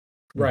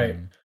 Right.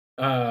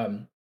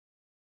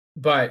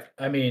 But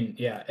I mean,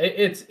 yeah,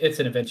 it's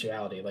an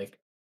eventuality. Like,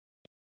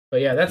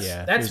 but yeah,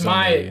 that's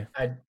my.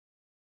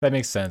 That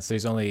makes sense.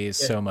 There's only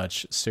so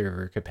much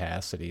server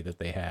capacity that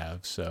they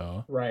have.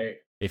 So right,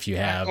 if you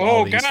have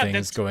all these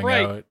things going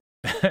out,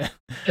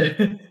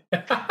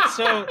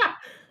 so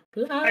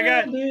I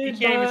got. You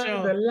can't even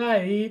tell. The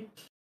light.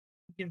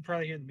 You can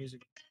probably hear the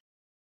music.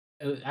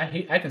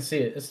 I can see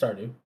it. It's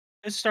Stardew.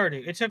 It's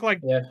Stardew. It took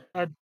like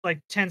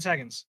 10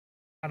 seconds.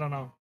 I don't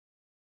know.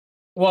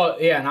 Well,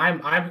 yeah,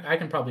 and I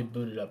can probably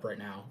boot it up right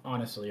now.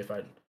 Honestly, if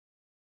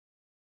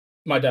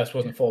my desk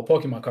wasn't full of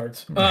Pokemon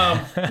cards.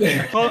 Well,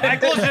 I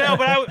closed it out,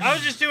 but I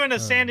was just doing a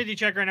sanity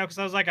check right now because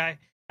I was like,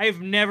 I've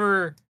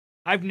never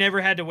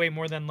had to wait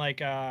more than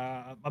like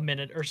a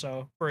minute or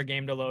so for a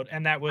game to load,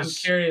 and that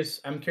was.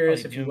 I'm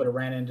curious if you would have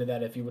ran into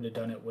that if you would have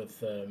done it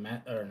with or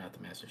not the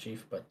Master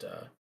Chief, but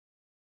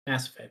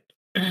Mass Effect.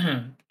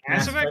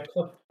 Mass Effect.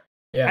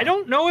 Yeah. I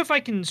don't know if I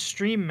can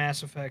stream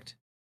Mass Effect.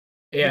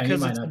 Yeah, because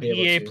you might it's not an be able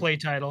EA to. Play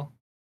title.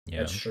 Yeah,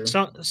 that's true.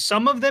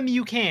 Some of them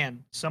you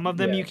can, some of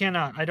them you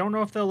cannot. I don't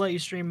know if they'll let you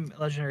stream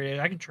Legendary.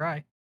 I can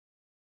try.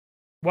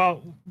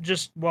 Well,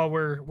 just while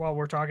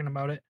we're talking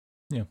about it.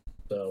 Yeah.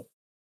 So,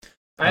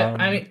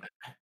 I mean,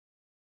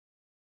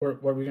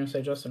 what were we gonna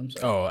say, Justin? I'm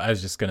sorry. Oh, I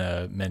was just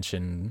gonna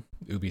mention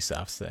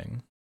Ubisoft's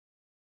thing.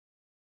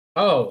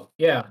 Oh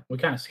yeah, we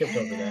kind of skipped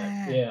over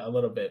that. Yeah, a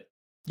little bit.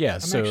 Yeah,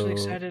 I'm actually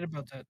excited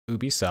about that.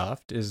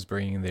 Ubisoft is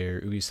bringing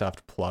their Ubisoft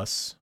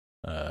Plus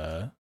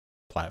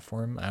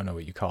platform. I don't know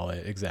what you call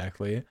it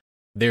exactly.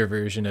 Their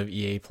version of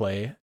EA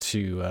Play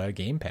to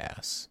Game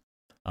Pass.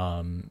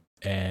 And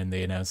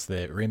they announced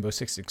that Rainbow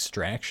Six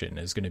Extraction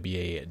is going to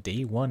be a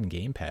day one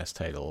Game Pass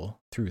title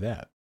through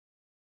that.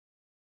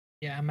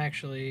 Yeah, I'm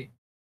actually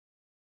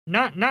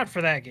not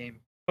for that game,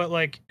 but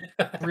like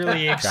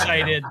really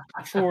excited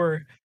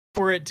for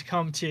it to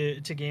come to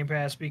Game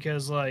Pass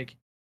because like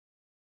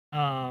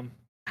I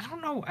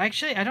don't know.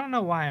 Actually, I don't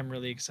know why I'm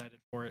really excited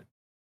for it.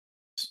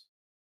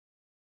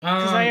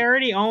 Because I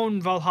already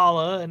own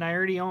Valhalla and I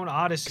already own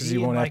Odyssey. Because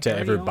you won't have to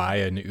ever buy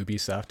an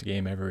Ubisoft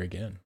game ever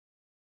again.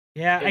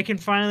 Yeah, I can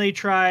finally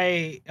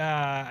try,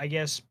 I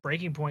guess,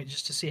 Breaking Point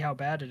just to see how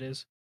bad it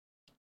is.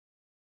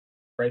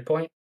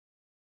 Breakpoint?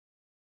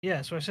 Yeah,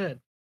 that's what I said.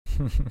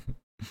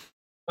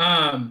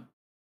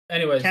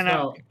 Anyways,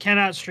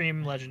 cannot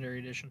stream Legendary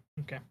Edition.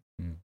 Okay.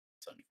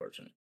 It's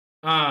unfortunate.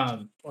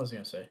 What was I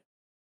gonna say?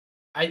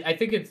 I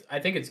think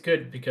it's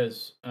good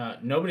because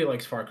nobody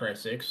likes Far Cry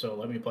 6, so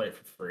let me play it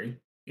for free.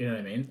 You know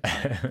what I mean?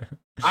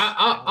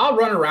 I'll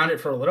run around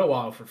it for a little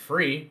while for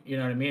free. You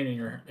know what I mean?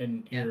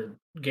 In your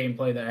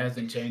gameplay that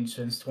hasn't changed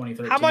since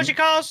 2013. How much it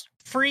costs?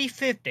 Free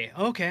 $50.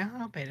 Okay,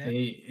 I'll pay that.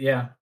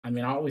 Yeah, I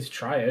mean, I'll always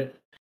try it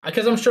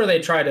because I'm sure they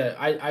try to.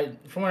 I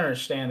from what I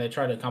understand, they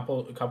tried a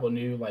couple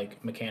new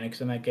like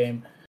mechanics in that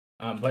game.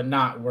 but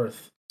not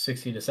worth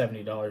 $60 to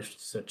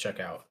 $70 to check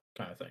out,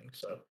 kind of thing.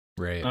 So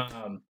right,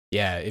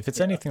 yeah. If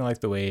it's anything like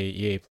the way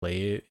EA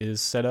Play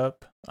is set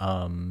up,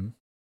 I'm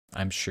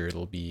sure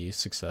it'll be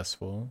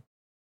successful.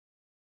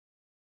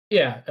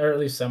 Yeah, or at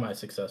least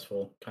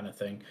semi-successful kind of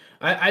thing.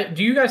 I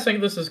do you guys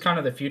think this is kind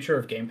of the future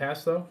of Game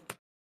Pass though?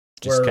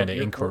 Just kind of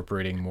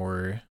incorporating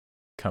more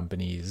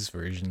companies'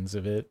 versions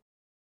of it.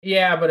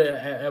 Yeah, but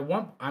at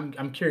one,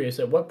 I'm curious.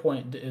 At what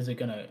point is it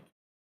gonna?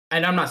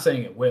 And I'm not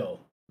saying it will,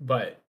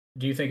 but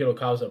do you think it'll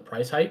cause a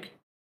price hike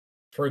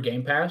for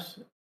Game Pass?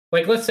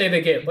 Like, let's say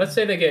they get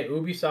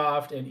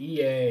Ubisoft and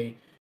EA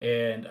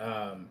and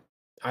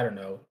I don't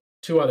know,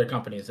 2 other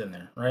companies in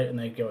there, right? And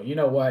they go, you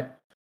know what?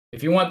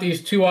 If you want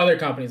these 2 other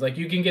companies, like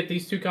you can get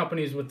these 2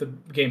 companies with the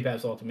Game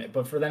Pass Ultimate,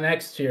 but for the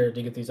next tier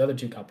to get these other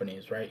 2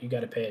 companies, right? You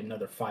got to pay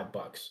another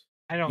 $5.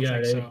 I don't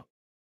think so.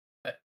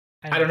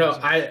 I don't know. So.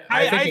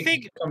 I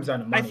think it comes down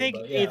to money. I think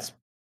yeah. it's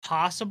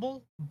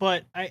possible,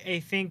 but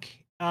I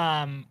think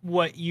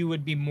what you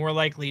would be more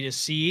likely to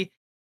see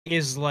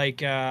is like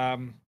they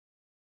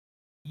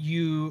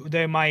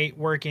might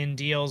work in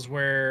deals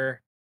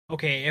where,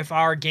 okay, if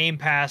our Game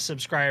Pass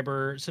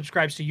subscriber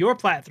subscribes to your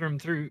platform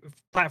through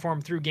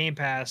Game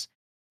Pass,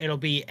 it'll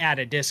be at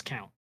a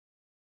discount.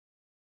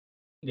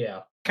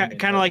 Yeah.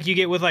 Kind of like you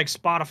get with like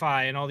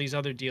Spotify and all these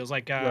other deals.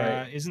 Like,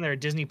 right. Isn't there a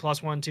Disney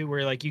Plus one too,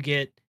 where like you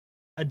get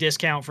a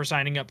discount for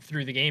signing up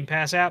through the Game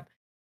Pass app?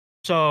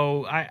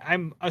 So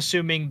I'm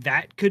assuming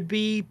that could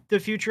be the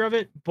future of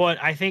it.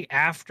 But I think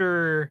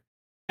after,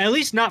 at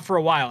least not for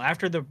a while,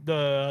 after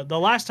the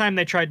last time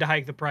they tried to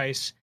hike the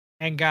price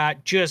and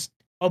got just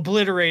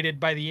obliterated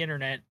by the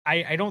internet,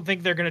 I don't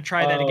think they're going to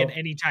try that again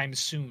anytime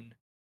soon.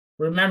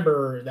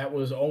 Remember, that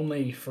was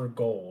only for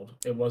gold.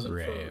 It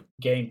wasn't for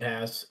Game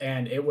Pass,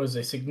 and it was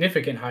a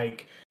significant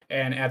hike.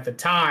 And at the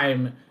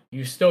time,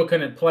 you still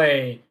couldn't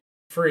play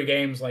free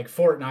games like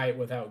Fortnite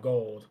without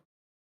gold.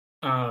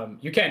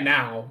 You can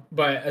now,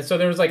 but so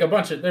there was a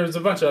bunch of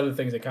other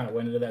things that kind of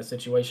went into that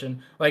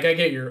situation. Like, I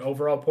get your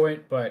overall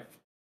point, but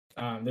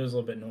there's a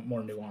little bit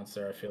more nuance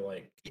there, I feel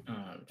like.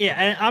 Yeah,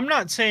 and I'm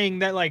not saying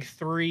that like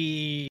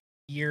 3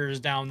 years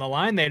down the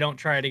line they don't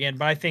try it again,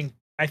 but I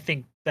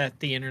think that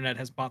the internet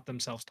has bought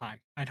themselves time.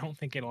 I don't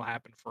think it'll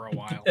happen for a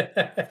while.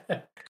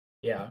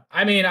 Yeah,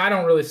 I mean, I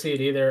don't really see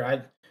it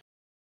either.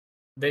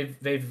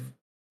 They've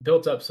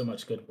built up so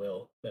much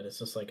goodwill that it's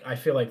just like, I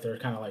feel like they're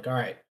kind of like, all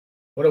right,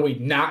 what are we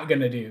not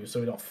gonna do so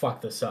we don't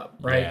fuck this up,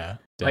 right? Yeah,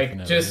 definitely.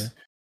 Like, just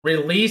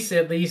release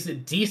at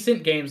least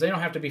decent games. They don't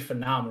have to be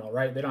phenomenal,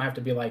 right? They don't have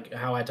to be like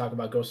how I talk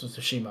about Ghost of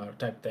Tsushima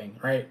type thing,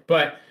 right?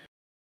 But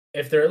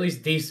if they're at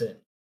least decent,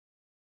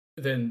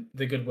 then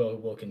the goodwill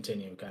will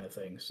continue, kind of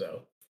thing.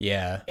 So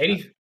yeah,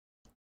 you're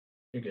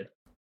good.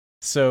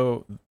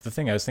 So the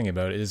thing I was thinking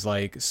about is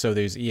like, so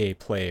there's EA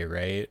Play,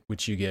 right,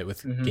 which you get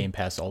with Game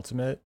Pass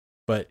Ultimate,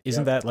 but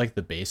isn't that like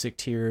the basic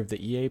tier of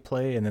the EA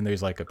Play, and then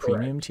there's like a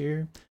premium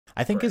tier?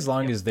 I think as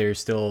long as they're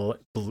still,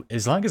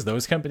 as long as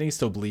those companies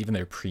still believe in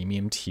their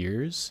premium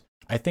tiers,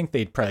 I think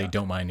they probably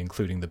don't mind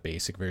including the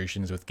basic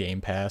versions with Game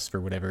Pass for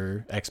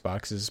whatever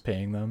Xbox is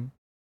paying them.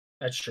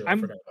 That's true. I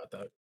forgot about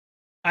that.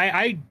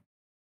 I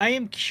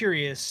am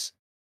curious,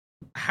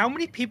 how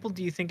many people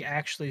do you think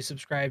actually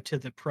subscribe to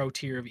the pro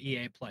tier of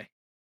EA Play?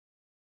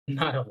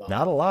 Not a lot.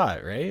 Not a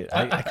lot, right?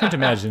 I couldn't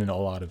imagine a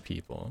lot of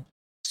people.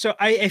 So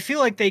I feel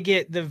like they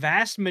get the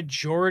vast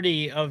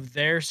majority of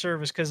their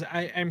service, because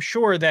I'm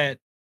sure that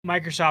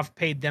Microsoft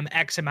paid them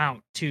X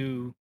amount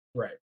to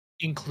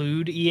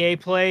include EA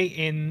Play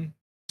in.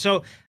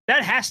 So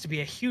that has to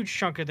be a huge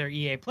chunk of their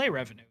EA Play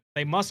revenue.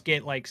 They must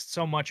get like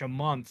so much a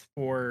month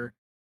for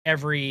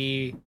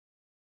every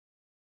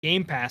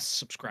Game Pass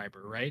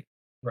subscriber, right?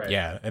 Right.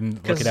 Yeah, and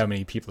look at how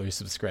many people are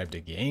subscribed to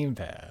Game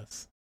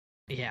Pass.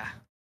 Yeah.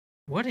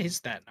 What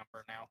is that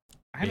number now?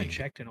 I haven't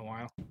checked in a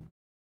while.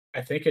 I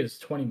think it's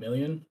 20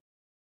 million.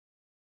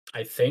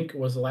 I think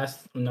was the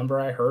last number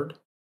I heard.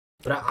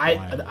 But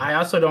I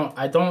also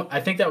I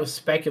think that was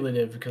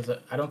speculative, because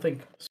I don't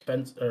think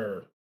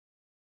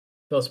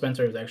Phil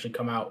Spencer has actually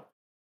come out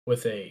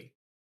with a,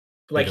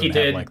 like he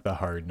did, like the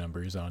hard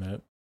numbers on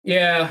it.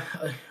 Yeah.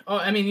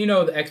 I mean,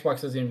 the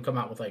Xbox doesn't even come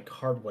out with like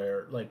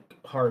hardware, like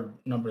hard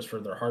numbers for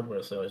their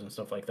hardware sales and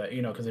stuff like that,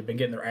 because they've been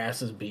getting their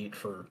asses beat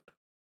for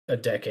a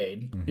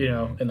decade,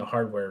 in the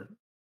hardware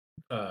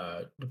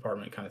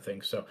department, kind of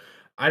thing. So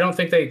I don't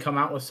think they come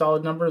out with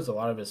solid numbers. A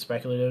lot of it's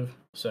speculative.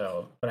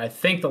 So, but I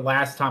think the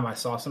last time I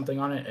saw something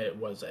on it, it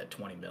was at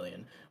 20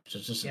 million, which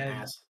is just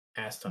an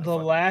ass ton. The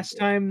last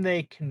time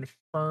they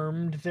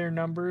confirmed their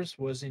numbers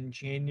was in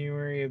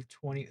January of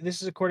 20.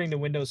 This is according to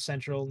Windows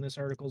Central, and this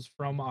article's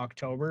from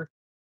October.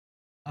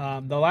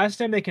 The last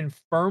time they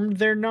confirmed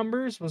their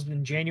numbers was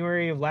in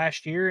January of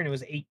last year, and it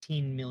was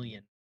 18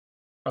 million.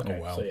 Okay,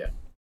 wow. So yeah.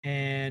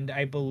 And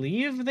I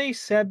believe they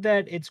said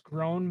that it's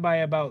grown by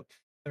about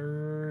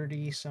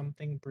 30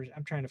 something percent.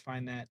 I'm trying to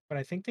find that, but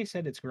I think they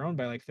said it's grown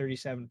by like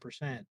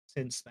 37%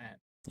 since then.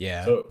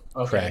 Yeah. So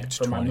okay,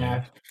 for 20. My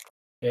math.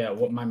 Yeah,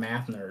 what my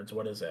math nerds,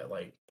 what is that,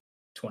 like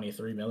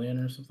 23 million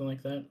or something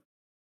like that?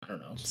 I don't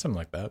know. Something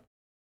like that.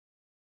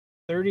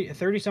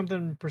 30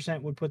 something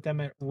 % would put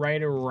them at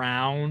right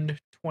around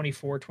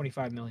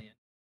 24-25 million.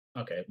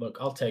 Okay, look,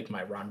 I'll take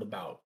my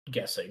roundabout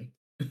guessing.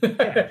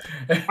 Yeah.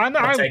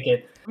 I'll take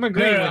it. I'm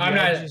agreeing with I'm you.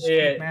 not.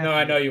 Yeah, no,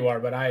 I know you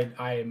are, but I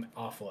am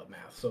awful at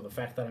math. So the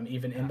fact that I'm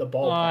even in the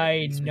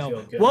ballpark makes me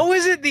feel good. What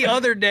was it the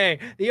other day?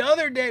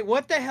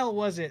 What the hell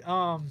was it?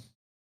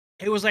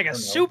 It was like a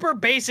super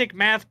basic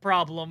math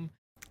problem,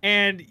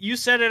 and you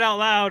said it out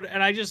loud,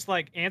 and I just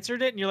like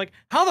answered it, and you're like,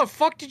 "How the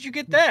fuck did you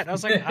get that?" I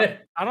was like,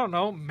 "I don't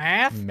know,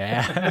 math."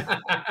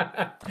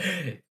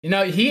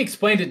 He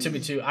explained it to me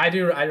too. I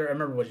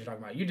remember what you're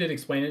talking about. You did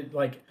explain it,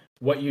 like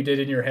what you did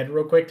in your head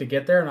real quick to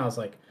get there, and I was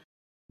like,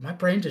 my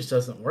brain just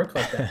doesn't work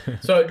like that.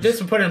 So just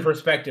to put it in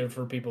perspective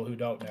for people who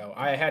don't know,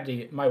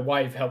 my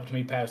wife helped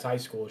me pass high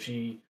school.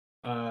 She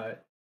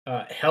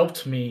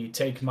helped me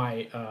take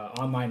my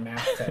online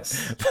math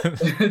test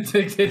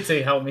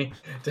to help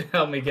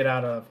me get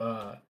out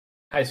of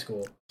high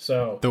school.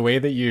 So the way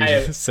that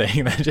you're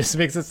saying that just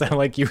makes it sound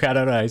like you got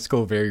out of high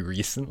school very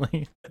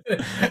recently.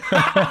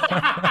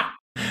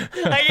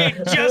 Like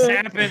it just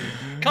happened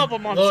a couple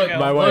months ago.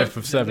 My wife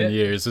of 7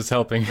 years is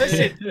helping.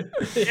 Listen,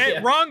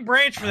 wrong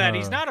branch for that.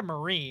 He's not a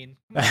Marine.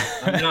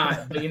 I'm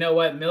not. But you know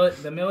what?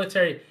 The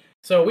military.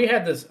 So we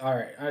had this. All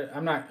right,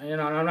 I'm not.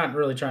 I'm not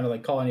really trying to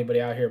like call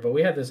anybody out here, but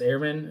we had this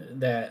airman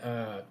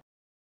that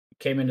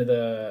came into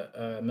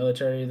the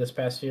military this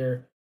past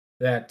year.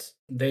 That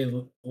they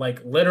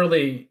like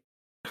literally,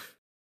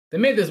 they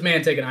made this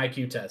man take an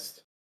IQ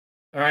test.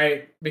 All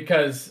right,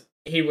 because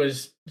he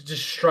was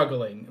just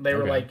struggling. They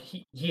were like,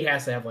 he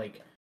has to have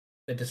like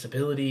a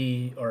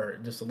disability or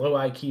just a low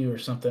IQ or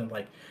something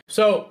like.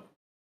 So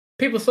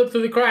people slip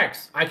through the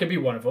cracks. I could be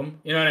one of them.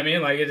 You know what I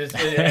mean? Like it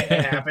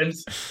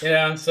happens.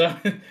 So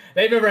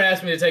they've never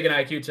asked me to take an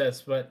IQ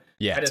test, but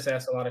I just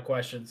asked a lot of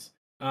questions.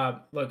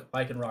 Look,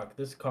 Like and Rock,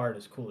 this card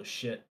is cool as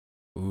shit.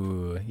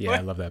 Ooh, yeah, I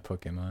love that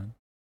Pokemon.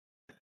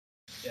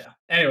 Yeah.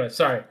 Anyway,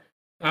 sorry.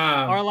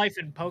 Our Life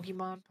in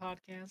Pokemon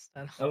podcast.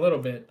 A little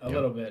bit.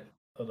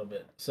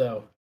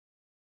 So.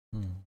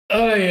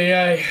 What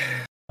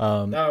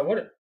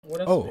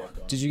else?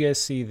 Did you guys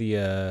see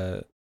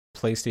the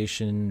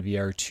PlayStation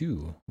VR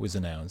 2 was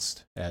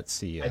announced at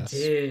CES? I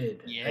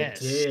did. Yes.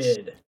 I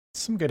did.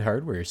 Some good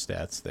hardware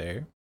stats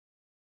there.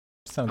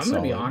 Sounds I'm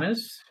gonna be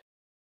honest.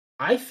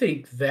 I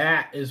think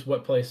that is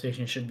what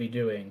PlayStation should be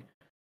doing,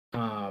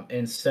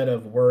 instead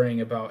of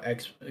worrying about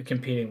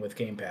competing with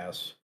Game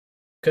Pass.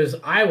 Because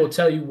I will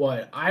tell you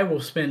what, I will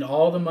spend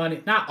all the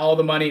money, not all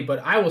the money, but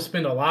I will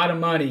spend a lot of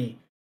money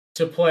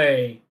to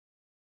play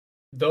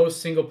those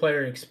single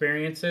player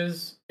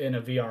experiences in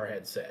a VR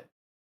headset.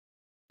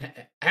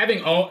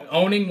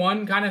 Owning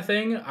one kind of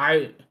thing,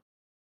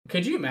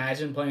 could you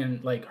imagine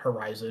playing like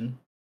Horizon,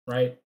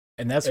 right?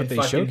 And that's what they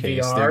showcased.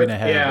 VR? They're gonna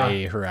have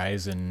a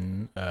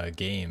Horizon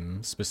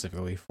game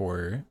specifically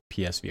for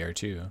PSVR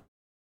 2.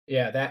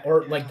 Yeah, that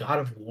or like God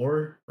of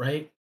War,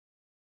 right?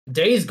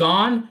 Days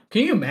Gone.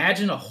 Can you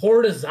imagine a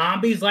horde of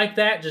zombies like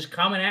that just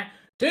coming at?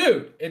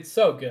 Dude, it's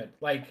so good.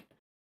 Like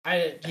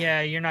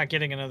you're not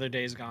getting another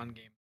Days Gone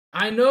game.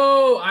 I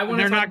know.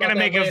 They're not going to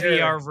make a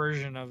VR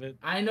version of it.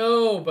 I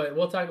know, but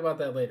we'll talk about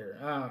that later.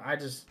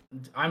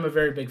 I'm a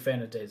very big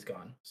fan of Days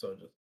Gone. So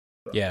just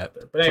but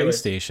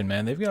PlayStation,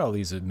 man, they've got all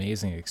these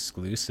amazing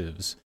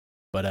exclusives.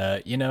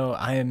 But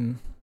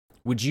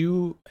would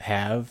you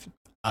have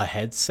a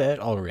headset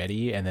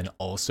already and then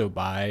also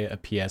buy a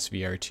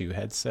PSVR 2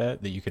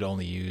 headset that you could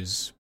only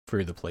use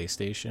for the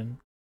PlayStation?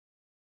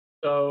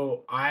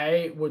 So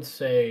I would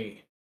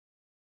say,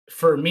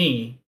 for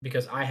me,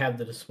 because I have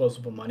the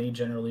disposable money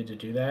generally to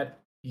do that,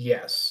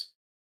 yes.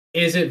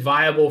 Is it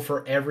viable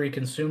for every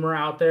consumer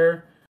out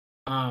there?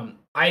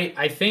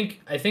 I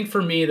think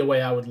for me, the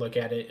way I would look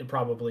at it, it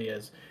probably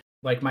is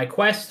like my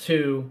Quest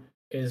 2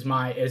 is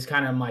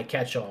kind of my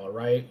catch-all,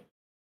 right?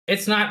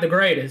 It's not the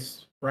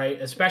greatest,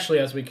 right? Especially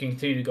as we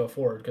continue to go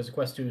forward, because the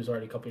Quest 2 is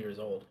already a couple years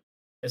old.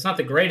 It's not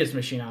the greatest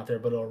machine out there,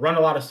 but it'll run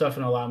a lot of stuff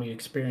and allow me to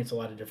experience a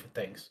lot of different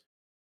things.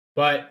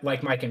 But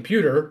like my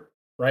computer,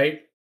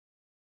 right?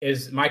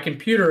 My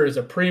computer is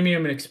a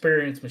premium and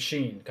experience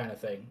machine kind of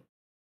thing.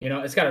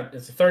 It's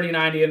a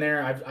 3090 in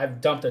there.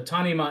 I've dumped a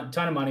ton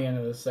of money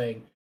into this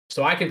thing,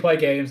 so I can play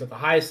games at the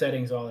highest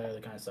settings, all that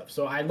other kind of stuff.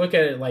 So I look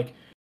at it like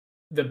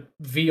the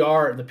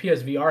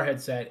PSVR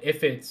headset,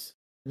 if it's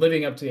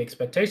living up to the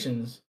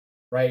expectations,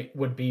 right,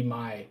 would be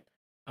my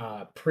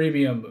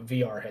premium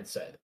VR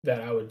headset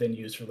that I would then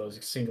use for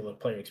those single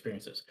player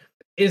experiences.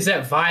 Is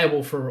that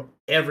viable for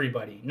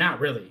everybody?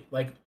 Not really.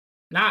 Like,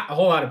 not a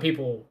whole lot of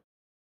people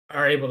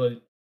are able to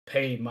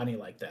pay money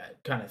like that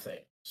kind of thing.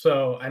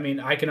 So, I mean,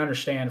 I can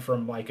understand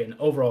from like an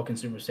overall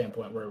consumer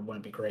standpoint where it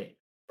wouldn't be great.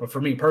 But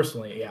for me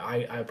personally, yeah,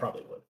 I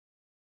probably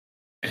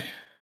would.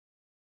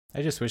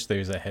 I just wish there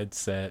was a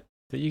headset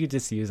that you could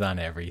just use on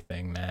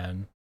everything,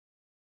 man.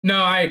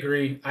 No, I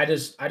agree. I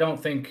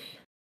don't think,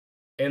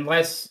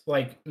 unless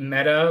like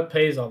Meta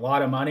pays a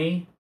lot of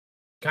money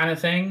kind of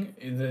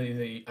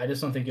thing, I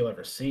just don't think you'll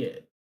ever see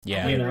it.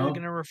 Yeah. Are we really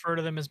going to refer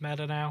to them as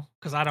Meta now?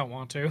 Because I don't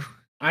want to.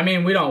 I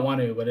mean, we don't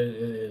want to, but it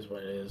is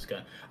what it is.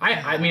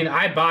 I mean,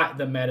 I bought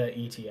the Meta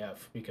ETF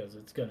because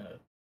it's gonna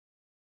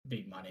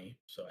be money,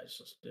 so it's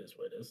just it is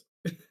what it is.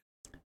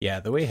 Yeah,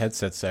 the way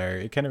headsets are,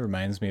 it kind of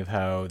reminds me of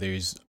how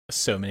there's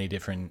so many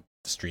different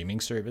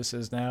streaming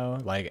services now.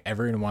 Like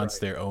everyone wants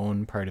their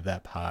own part of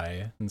that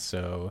pie, and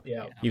so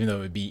even though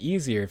it would be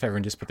easier if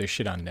everyone just put their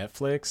shit on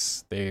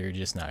Netflix, they're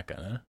just not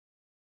gonna.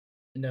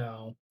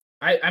 No,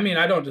 I mean,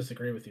 I don't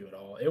disagree with you at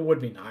all. It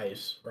would be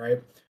nice,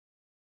 right?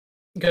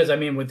 Because I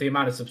mean, with the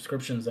amount of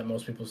subscriptions that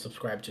most people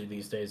subscribe to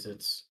these days,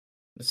 it's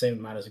the same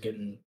amount as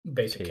getting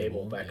basic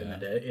cable back in the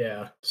day.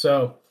 Yeah.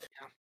 So,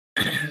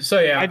 so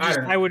yeah,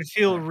 I would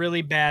feel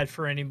really bad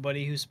for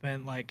anybody who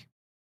spent like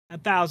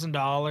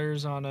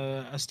 $1,000 on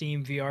a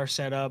Steam VR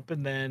setup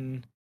and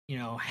then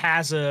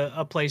has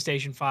a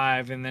PlayStation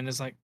 5 and then is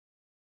like,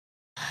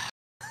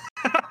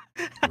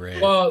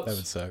 right. Well, that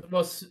would suck.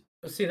 Well,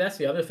 see, that's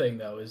the other thing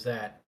though, is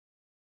that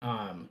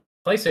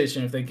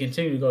PlayStation, if they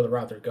continue to go the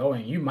route they're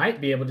going, you might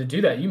be able to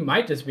do that. You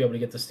might just be able to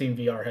get the Steam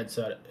VR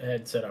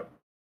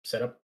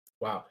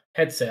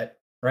headset,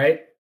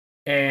 right?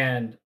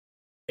 And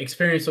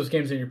experience those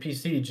games on your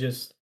PC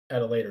just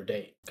at a later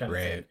date, kind of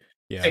thing.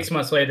 Yeah. 6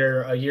 months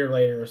later, a year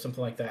later, or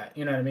something like that.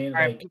 You know what I mean?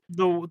 Like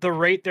the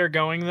rate they're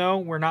going though,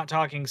 we're not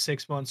talking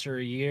 6 months or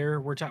a year.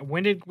 We're talking,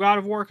 when did God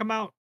of War come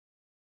out?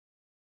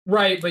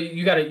 Right, but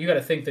you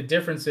gotta think the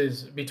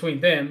differences between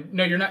them.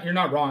 No, you're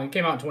not wrong. It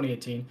came out in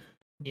 2018.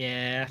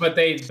 Yeah, but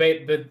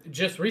but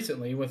just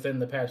recently, within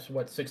the past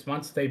 6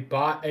 months, they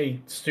bought a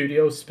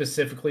studio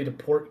specifically to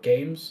port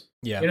games.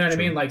 Yeah, you know what I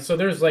mean. Like, so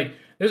there's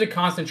a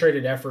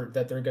concentrated effort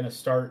that they're gonna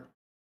start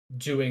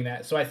doing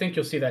that. So I think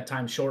you'll see that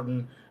time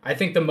shorten. I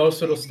think the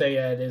most it'll stay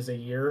at is a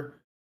year.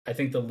 I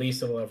think the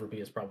least it'll ever be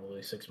is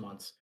probably 6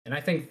 months. And I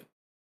think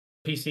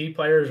PC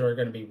players are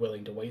going to be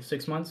willing to wait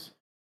 6 months.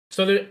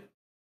 So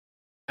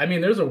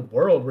there's a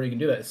world where you can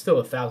do that. It's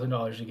still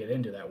 $1,000 to get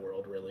into that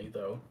world, really,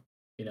 though.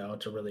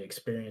 To really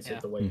experience it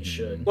the way you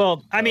should.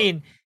 Well, I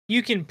mean,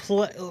 you can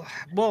play.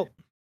 Well,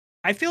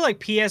 I feel like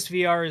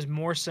PSVR is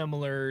more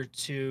similar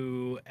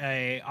to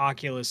a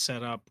Oculus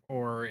setup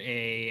or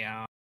a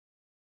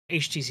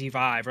HTC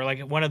Vive, or like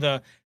one of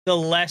the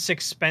less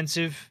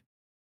expensive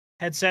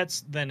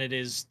headsets than it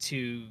is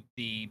to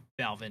the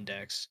Valve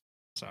Index.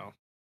 So,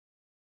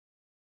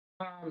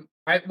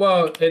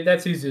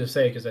 that's easy to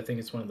say because I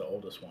think it's one of the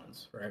oldest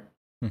ones, right?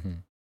 Mm-hmm.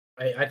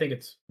 I think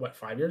it's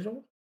 5 years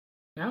old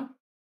now,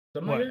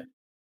 something like that.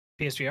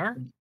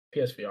 PSVR?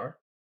 PSVR.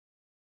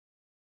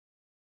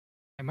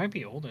 It might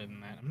be older than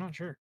that. I'm not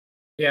sure.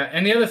 Yeah,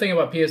 and the other thing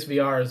about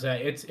PSVR is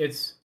that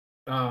it's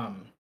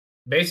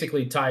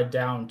basically tied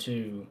down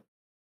to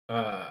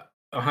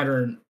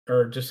 100,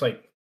 or just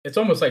like it's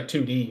almost like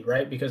 2D,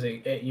 right? Because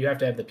you have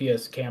to have the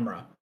PS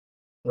camera,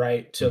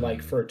 right, to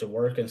like for it to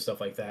work and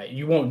stuff like that.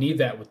 You won't need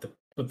that with the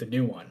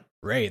new one.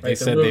 Right. They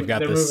said they've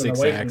got the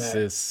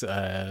 6-axis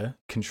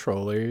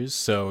controllers,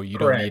 so you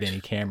don't need any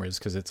cameras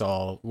because it's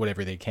all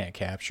whatever they can't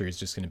capture is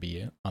just going to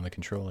be on the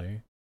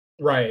controller.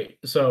 Right.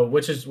 So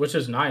which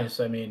is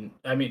nice. I mean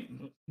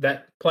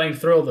that playing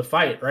Thrill of the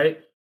Fight,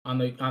 right? On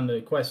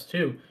the Quest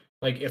 2.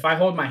 Like if I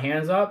hold my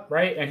hands up,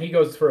 right, and he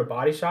goes for a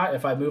body shot,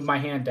 if I move my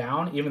hand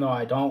down, even though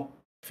I don't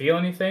feel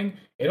anything,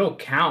 it'll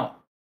count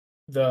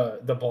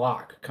the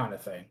block kind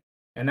of thing.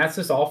 And that's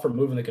just all from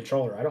moving the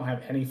controller. I don't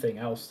have anything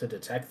else to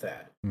detect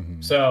that.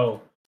 Mm-hmm.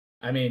 So,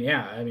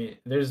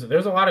 there's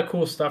a lot of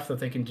cool stuff that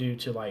they can do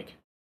to like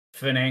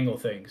finagle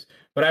things.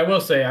 But I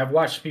will say I've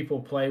watched people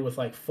play with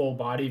like full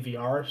body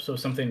VR. So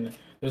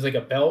there's like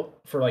a belt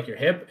for like your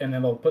hip, and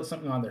then they'll put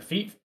something on their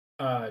feet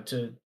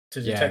to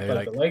detect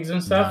like the legs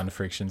and stuff.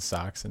 Non-friction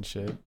socks and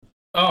shit.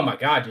 Oh my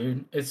god,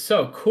 dude, it's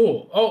so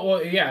cool. Oh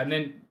well, yeah, and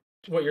then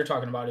what you're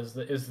talking about is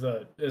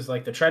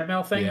like the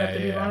treadmill thing that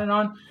they be running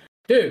on.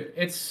 Dude,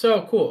 it's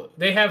so cool.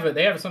 They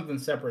have something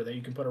separate that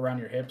you can put around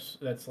your hips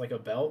that's like a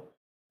belt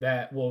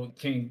that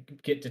can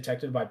get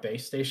detected by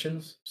base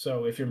stations.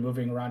 So if you're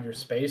moving around your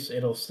space,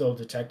 it'll still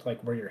detect like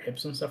where your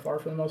hips and stuff are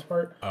for the most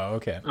part. Oh,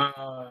 okay.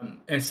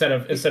 Instead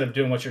of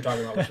doing what you're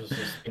talking about, which is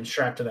just being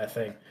strapped to that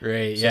thing.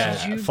 Right. So yeah.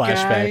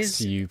 Flashbacks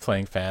to you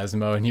playing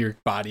Phasmo and your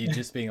body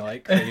just being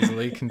like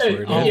crazily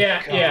contorted.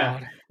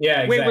 Yeah.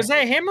 Exactly. Wait, was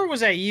that him or was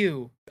that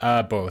you?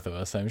 Both of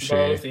us, I'm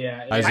sure. Both,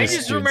 yeah. I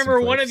just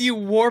remember one of you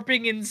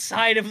warping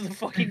inside of the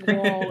fucking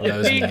wall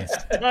and being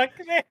stuck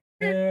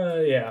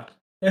there. Yeah.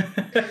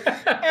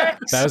 that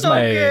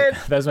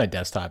was my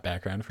desktop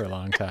background for a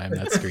long time.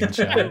 That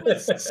screenshot.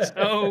 Was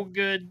so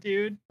good,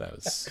 dude. That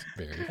was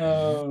very funny.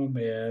 Oh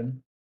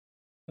man.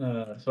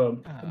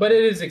 But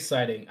it is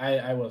exciting.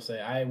 I will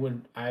say I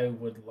would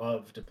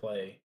love to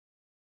play.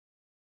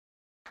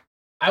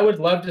 I would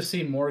love to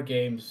see more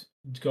games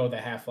go the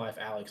Half-Life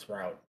Alyx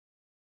route.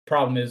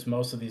 Problem is,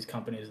 most of these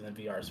companies in the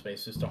VR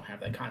space just don't have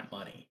that kind of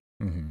money.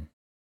 Mm-hmm.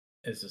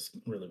 It's just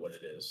really what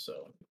it is.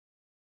 So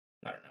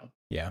I don't know.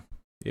 Yeah.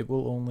 It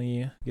will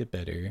only get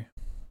better.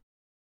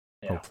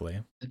 Yeah.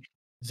 Hopefully.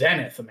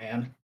 Zenith,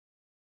 man.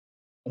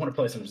 I want to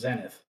play some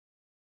Zenith.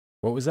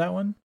 What was that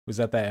one? Was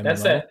that MMO?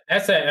 That's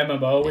that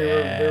MMO we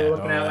were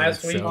looking at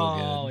last week. So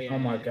oh, yeah. Oh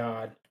my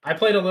god. I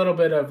played a little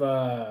bit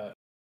of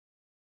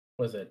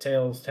was it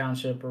Tales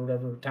Township or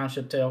whatever?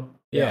 Township Tale?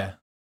 Yeah.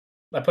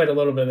 I played a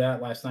little bit of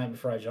that last night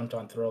before I jumped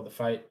on Thrill the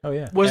Fight. Oh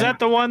yeah. Was that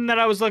the one that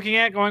I was looking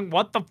at going,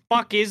 what the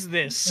fuck is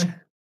this?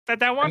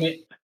 That one?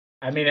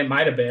 I mean, it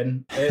might have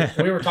been.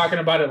 We were talking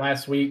about it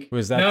last week.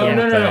 Was that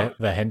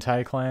the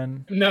hentai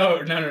clan?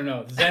 No.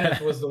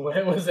 Zenith was the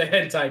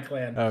hentai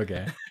clan.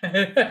 Okay.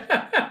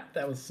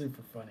 That was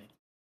super funny.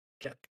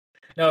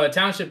 No, a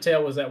Township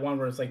Tale was that one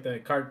where it's like the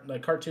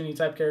cartoony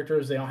type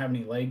characters. They don't have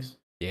any legs.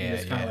 Yeah, they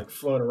just kind of like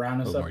float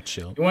around and stuff. More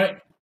chill. You want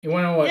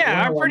to know what?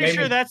 Yeah, I'm pretty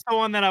sure that's the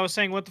one that I was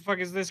saying. What the fuck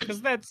is this?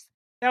 Because that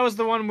was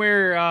the one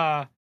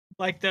where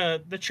like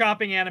the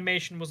chopping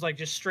animation was like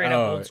just straight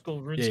up old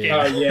school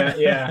RuneScape.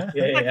 Yeah.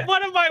 Like,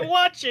 what am I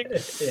watching?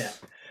 Yeah.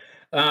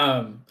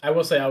 I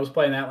will say I was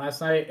playing that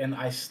last night and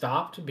I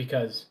stopped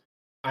because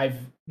I've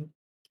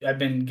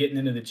been getting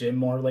into the gym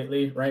more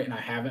lately, right? And I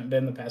haven't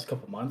been the past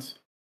couple months.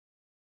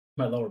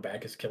 My lower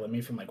back is killing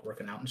me from like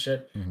working out and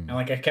shit. Mm-hmm. And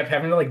like I kept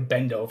having to like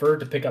bend over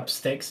to pick up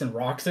sticks and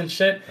rocks and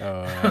shit.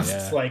 Oh, I was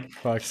just like,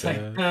 I was like,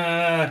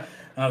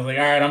 all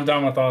right, I'm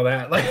done with all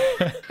that. Like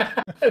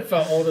I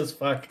felt old as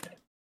fuck.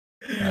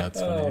 That's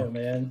funny. Oh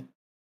man.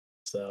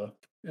 So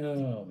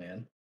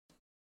man.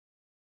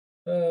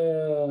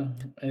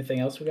 Anything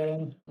else we got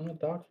on the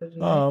dock for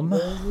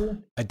tonight?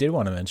 I did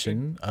want to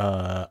mention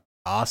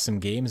Awesome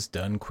Games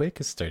Done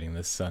Quick is starting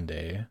this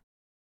Sunday.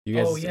 You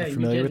guys are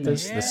familiar with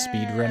this? The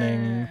speed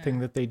running thing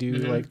that they do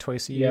like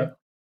twice a year.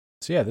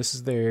 So yeah, this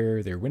is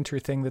their winter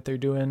thing that they're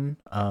doing.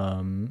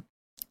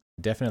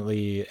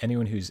 Definitely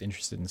anyone who's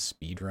interested in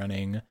speed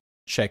running,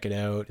 check it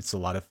out. It's a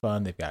lot of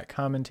fun. They've got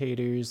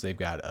commentators. They've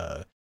got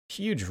a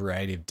huge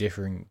variety of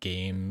different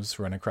games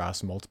run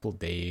across multiple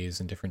days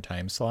and different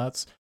time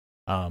slots.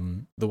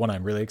 The one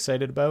I'm really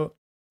excited about,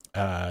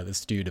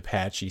 this dude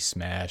Apache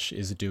Smash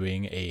is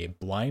doing a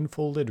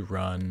blindfolded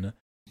run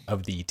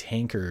of the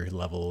tanker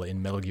level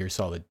in Metal Gear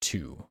Solid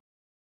 2.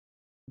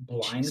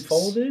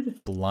 Blindfolded? Jesus.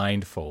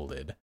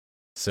 Blindfolded.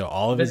 So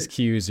all of his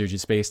cues are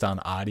just based on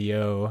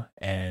audio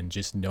and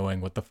just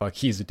knowing what the fuck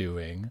he's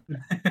doing.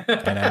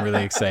 And I'm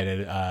really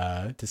excited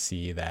to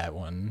see that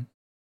one.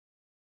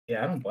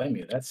 Yeah, I don't blame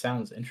you. That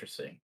sounds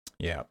interesting.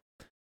 Yeah.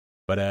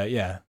 But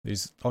yeah,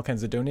 there's all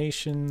kinds of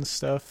donation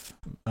stuff.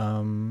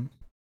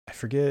 I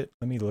forget.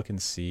 Let me look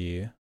and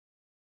see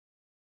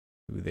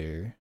who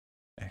they're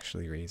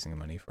actually raising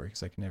money for,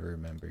 because I can never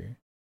remember.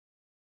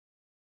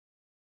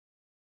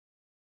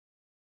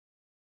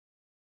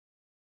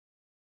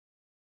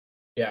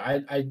 Yeah,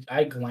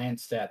 I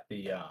glanced at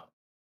the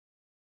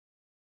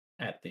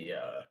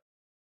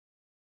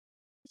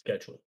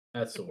schedule.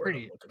 That's the word.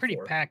 Pretty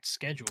packed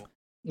schedule.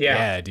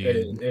 Yeah,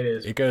 dude. It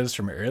is. It goes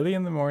from early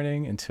in the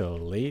morning until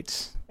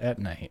late at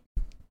night.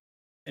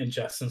 And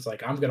Justin's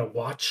like, I'm gonna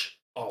watch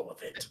all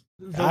of it.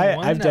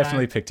 I've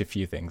definitely picked a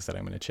few things that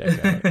I'm gonna check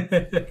out.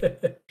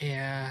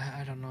 Yeah,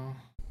 I don't know.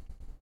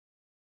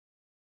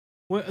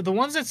 The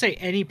ones that say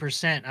any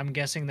 %, I'm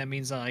guessing that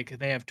means like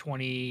they have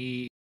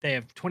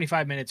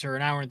 25 minutes or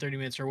an hour and 30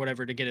 minutes or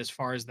whatever to get as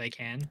far as they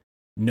can.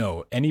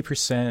 No, any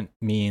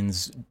 %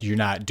 means you're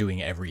not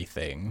doing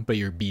everything, but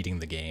you're beating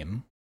the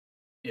game.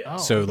 Yeah.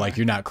 So like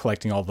you're not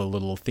collecting all the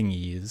little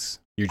thingies.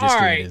 You're just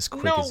doing it as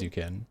quick as you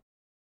can.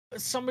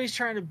 Somebody's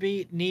trying to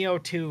beat Neo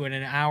 2 in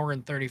an hour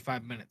and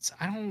 35 minutes.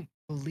 I don't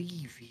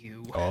believe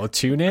you. Oh,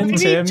 tune in,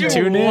 Tim.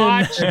 Tune in.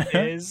 Watch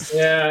this.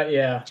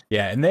 Yeah.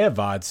 Yeah, and they have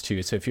VODs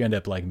too. So if you end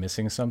up like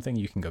missing something,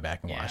 you can go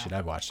back and watch it.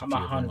 I've watched a few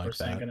of them like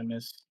that. I'm 100% gonna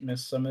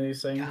miss some of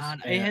these things.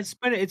 God,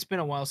 it's been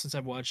a while since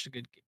I've watched a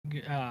good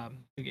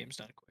games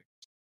done quick.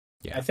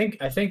 Yeah, I think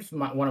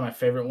one of my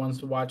favorite ones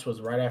to watch was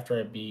right after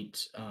I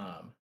beat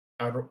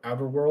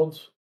Outer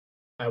Worlds.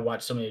 I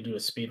watched somebody do a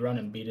speed run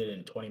and beat it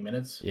in 20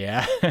 minutes.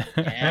 Yeah.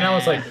 And I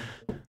was like,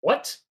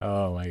 what?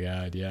 Oh my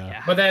god,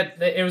 yeah. But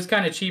that it was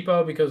kind of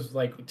cheapo because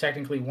like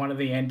technically one of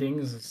the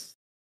endings is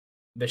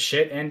the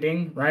shit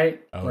ending,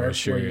 right? Oh,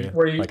 sure.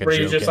 Where you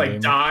just ending.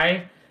 like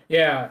die.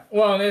 Yeah.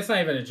 Well, it's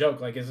not even a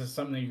joke. Like, it's just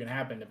something that you can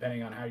happen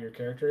depending on how your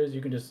character is. You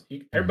can just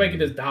everybody can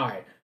just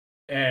die,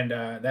 and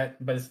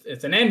but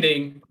it's an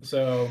ending.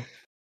 So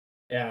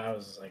yeah, I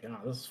was just like, oh,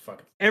 this is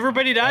fucking.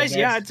 Everybody dies.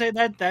 Yeah, I'd say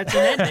that's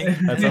an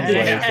ending. That sounds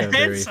like a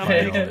very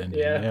final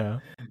ending.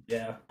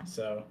 Yeah.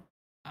 So.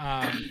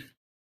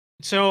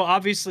 So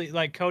obviously,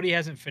 like, Cody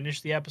hasn't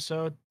finished the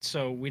episode,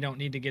 so we don't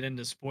need to get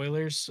into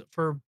spoilers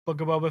for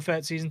Book of Boba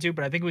Fett season 2.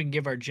 But I think we can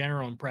give our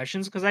general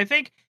impressions, because I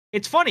think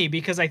it's funny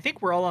because I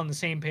think we're all on the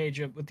same page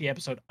with the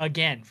episode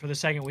again for the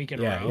second week in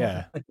a row.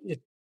 Yeah.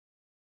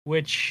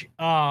 Which,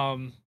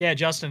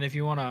 Justin, if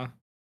you want to.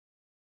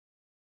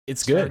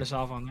 It's good. Start us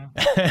off on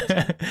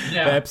that. The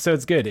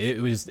episode's good.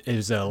 It was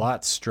a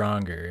lot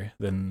stronger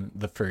than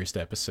the first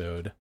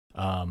episode.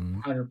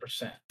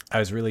 100%. I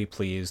was really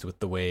pleased with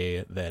the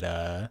way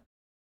that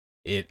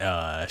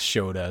it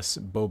showed us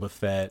Boba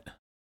Fett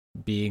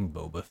being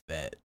Boba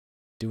Fett,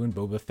 doing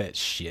Boba Fett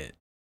shit,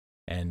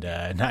 and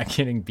not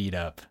getting beat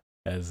up,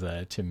 as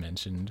Tim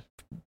mentioned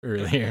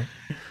earlier.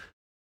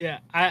 Yeah,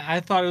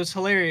 I thought it was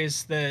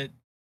hilarious that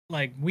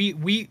like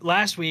we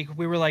last week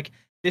we were like,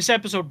 this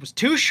episode was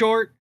too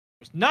short, there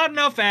was not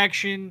enough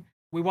action.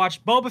 We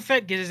watched Boba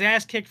Fett get his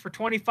ass kicked for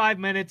 25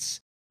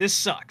 minutes. This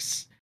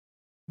sucks.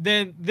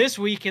 Then this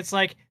week it's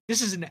like,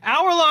 this is an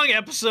hour-long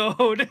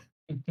episode.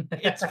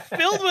 It's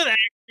filled with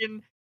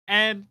action,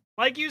 and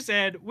like you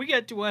said, we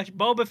get to watch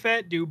Boba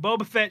Fett do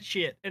Boba Fett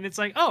shit. And it's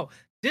like, oh,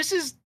 this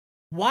is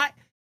what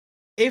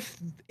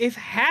if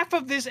half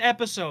of this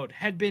episode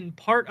had been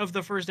part of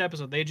the first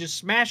episode, they just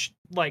smashed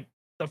like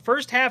the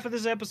first half of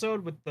this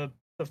episode with the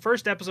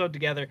first episode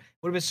together,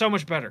 would have been so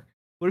much better.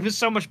 Would have been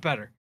so much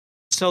better.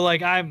 So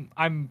like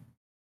I'm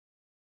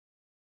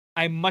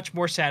much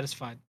more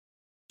satisfied.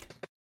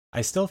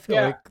 I still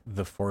feel like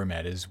the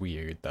format is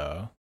weird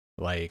though.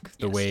 Like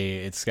the way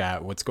it's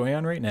got what's going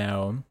on right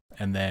now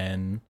and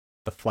then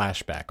the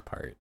flashback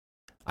part.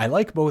 I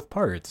like both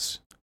parts,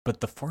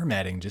 but the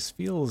formatting just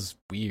feels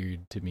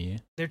weird to me.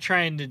 They're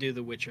trying to do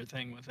the Witcher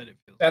thing with it. It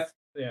feels.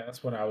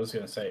 That's what I was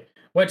gonna say.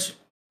 But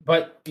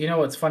you know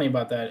what's funny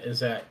about that is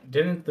that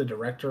didn't the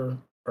director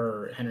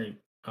or Henry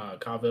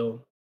Cavill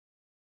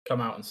come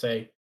out and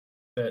say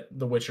that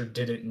The Witcher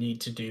didn't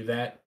need to do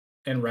that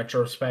in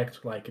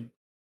retrospect, like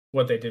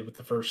what they did with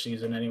the first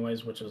season,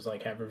 anyways, which was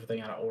like have everything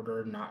out of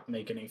order and not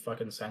make any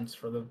fucking sense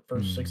for the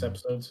first 6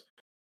 episodes.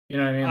 You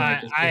know what I mean?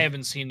 Like, I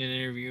haven't seen an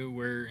interview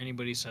where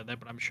anybody said that,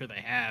 but I'm sure they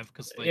have,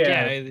 because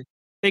like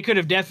they could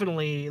have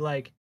definitely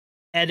like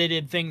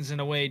edited things in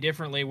a way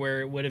differently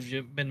where it would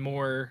have been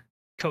more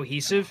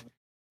cohesive.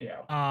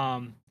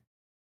 Yeah.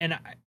 And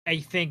I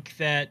think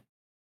that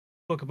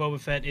Book of Boba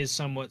Fett is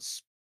somewhat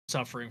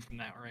suffering from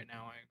that right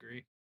now. I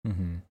agree.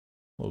 Mm-hmm.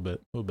 A little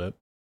bit.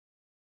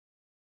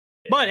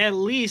 But at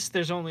least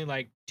there's only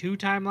like 2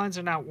 timelines,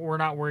 and we're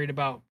not worried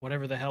about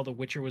whatever the hell The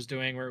Witcher was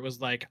doing, where it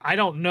was like, I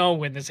don't know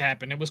when this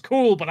happened. It was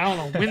cool, but I don't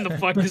know when the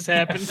fuck this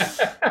happened.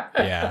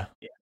 Yeah.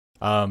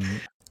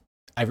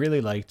 I really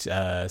liked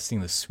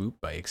seeing the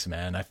swoop bikes,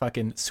 man.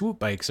 Swoop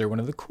bikes are one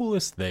of the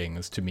coolest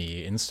things to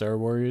me in Star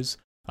Wars.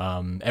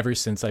 Ever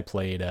since I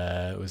played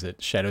was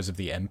it Shadows of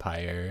the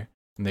Empire,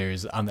 and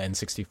there's on the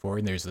N64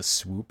 and there's the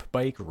swoop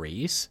bike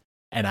race.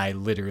 And I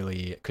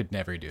literally could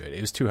never do it.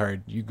 It was too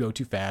hard. You go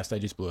too fast. I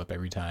just blew up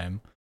every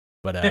time.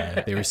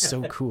 But they were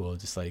so cool,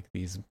 just like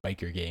these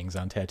biker gangs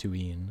on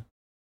Tatooine.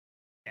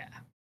 Yeah.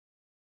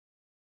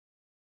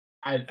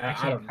 I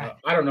don't know.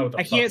 I don't know what the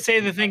I can't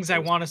say the things I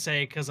want to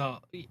say because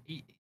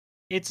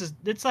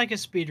it's like a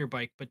speeder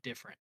bike but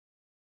different.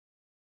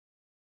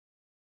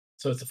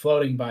 So it's a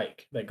floating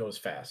bike that goes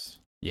fast.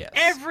 Yes.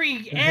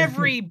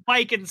 Every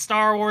bike in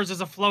Star Wars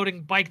is a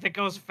floating bike that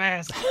goes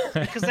fast,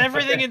 because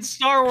everything in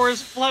Star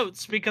Wars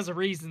floats because of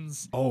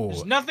reasons. Oh,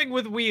 there's nothing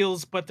with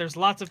wheels, but there's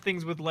lots of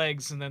things with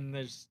legs, and then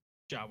there's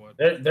Jawa.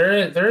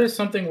 There is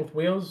something with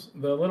wheels.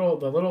 The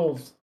little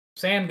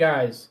sand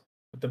guys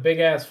with the big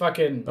ass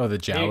fucking. Oh, the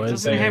Jawas. It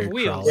doesn't have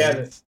wheels. Yeah,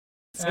 it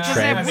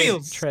doesn't have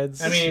wheels. Treads.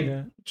 I mean,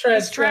 yeah.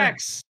 treads.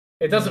 Tracks.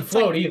 It doesn't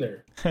float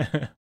either.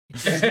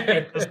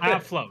 It does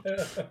not float.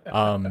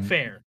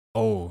 Fair.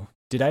 Oh.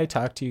 Did I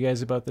talk to you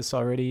guys about this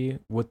already?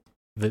 What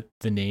the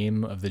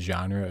name of the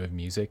genre of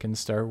music in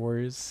Star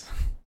Wars?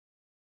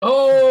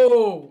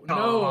 Oh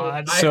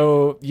no!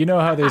 So you know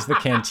how there's the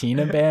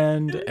Cantina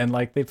band and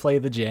like they play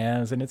the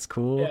jams and it's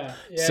cool.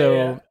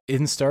 Yeah,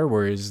 in Star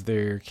Wars,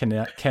 there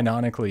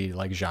canonically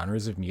like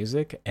genres of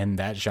music, and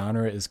that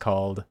genre is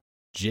called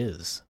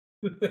jizz.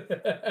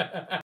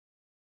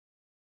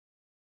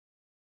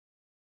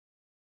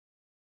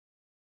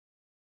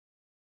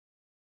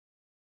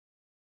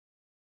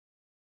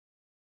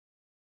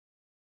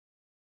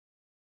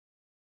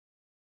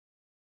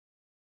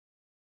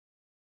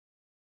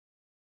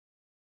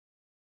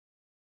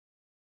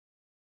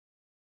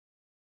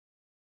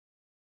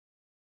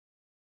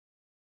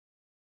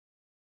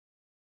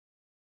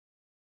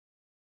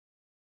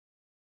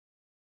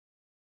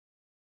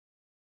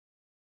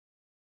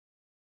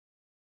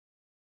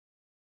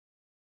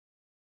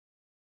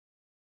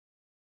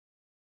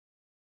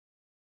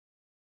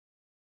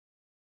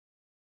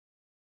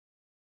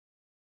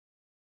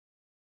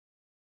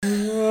 I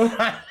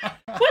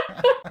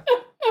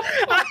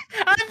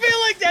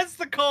feel like that's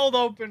the cold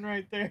open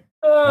right there.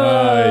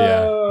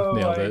 Yeah,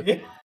 nailed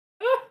it.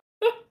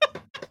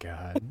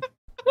 God.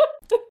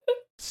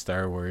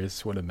 Star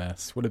Wars, what a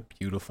mess. What a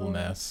beautiful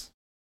mess.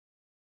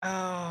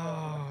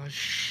 Oh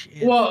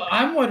shit. Well,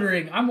 I'm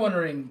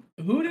wondering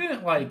who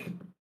didn't like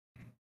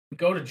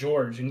go to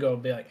George and go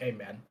be like, "Hey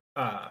man,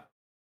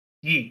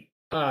 you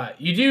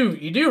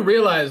do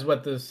realize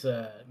what this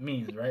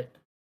means, right?"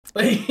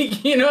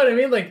 Like, you know what I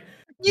mean? Like,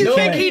 you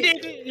think he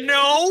didn't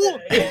know?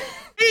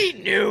 He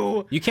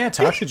knew. You can't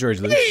talk to George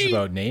Lucas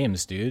about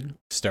names, dude.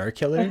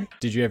 Starkiller?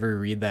 Did you ever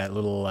read that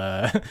little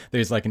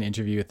there's like an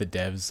interview with the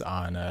devs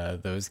on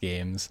those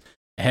games,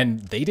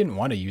 and they didn't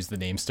want to use the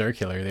name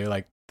Starkiller. They were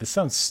like, this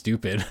sounds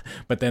stupid.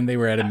 But then they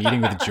were at a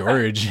meeting with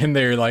George and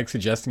they're like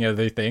suggesting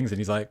other things, and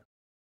he's like,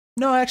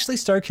 no, actually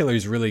Starkiller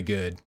is really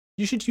good.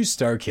 You should use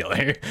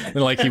Starkiller. And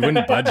like he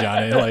wouldn't budge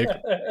on it. Like,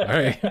 all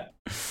right.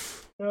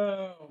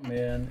 Oh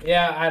man,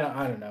 yeah, I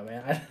don't know,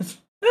 man.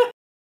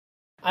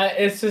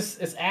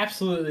 It's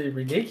absolutely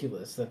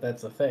ridiculous that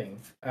that's a thing.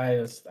 I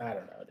don't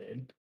know,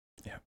 dude.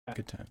 Yeah,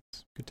 good times.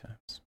 Good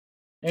times.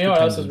 You know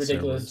what else is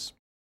ridiculous?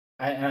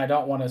 And I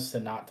don't want us to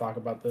not talk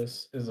about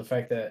this, is the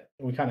fact that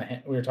we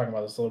were talking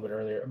about this a little bit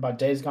earlier about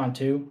Days Gone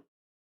 2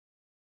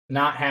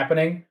 not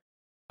happening,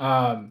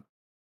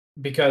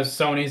 because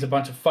Sony's a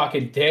bunch of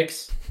fucking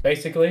dicks,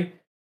 basically,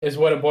 is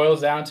what it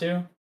boils down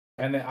to.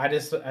 And then I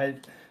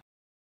don't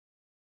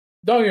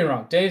get me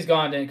wrong, Days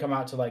Gone didn't come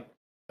out to like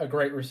a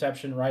great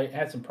reception, right? It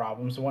had some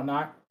problems and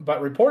whatnot,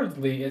 but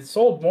reportedly it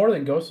sold more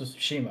than Ghost of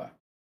Tsushima.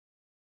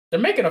 They're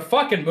making a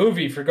fucking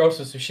movie for Ghost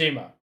of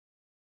Tsushima.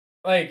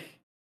 Like,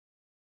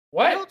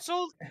 what?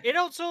 It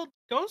outsold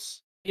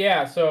Ghosts?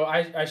 Yeah, so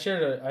I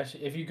shared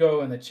if you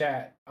go in the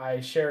chat, I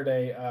shared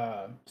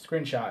a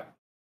screenshot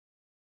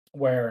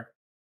where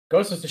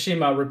Ghost of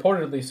Tsushima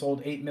reportedly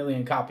sold 8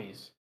 million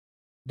copies.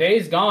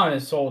 Days Gone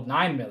has sold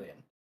 9 million.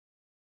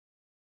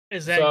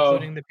 Is that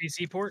including the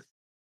PC port?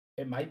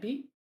 It might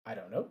be. I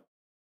don't know.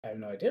 I have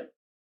no idea.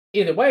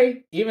 Either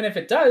way, even if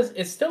it does,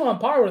 it's still on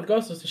par with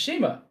Ghost of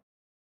Tsushima.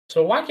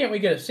 So why can't we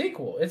get a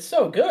sequel? It's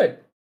so good.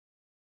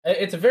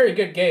 It's a very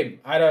good game.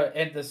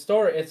 And the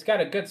story, it's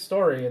got a good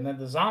story. And then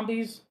the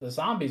zombies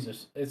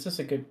it's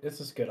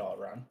just good all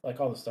around. Like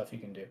all the stuff you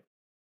can do.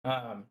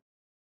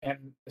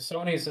 And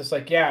Sony's just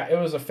like, yeah, it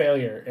was a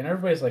failure. And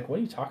everybody's like, what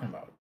are you talking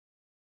about?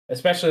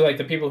 Especially like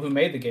the people who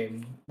made the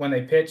game, when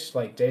they pitched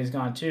like Days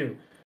Gone 2,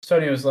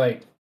 Sony was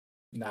like,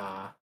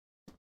 nah.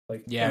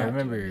 Like, yeah, I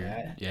remember.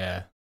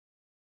 Yeah. I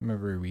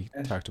remember we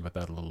talked about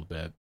that a little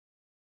bit.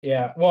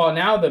 Yeah. Well,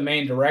 now the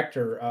main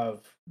director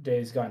of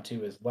Days Gone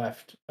 2 is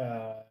left.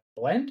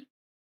 Bend?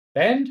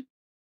 Is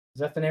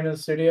that the name of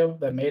the studio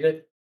that made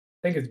it?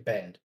 I think it's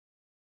Bend.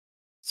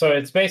 So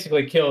it's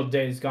basically killed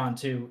Days Gone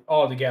 2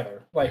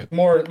 altogether. Like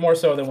more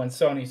so than when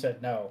Sony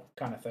said no,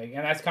 kind of thing.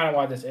 And that's kind of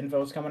why this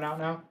info is coming out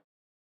now.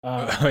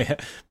 Yeah.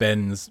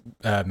 Ben's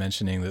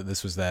mentioning that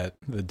this was the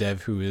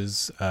dev who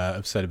is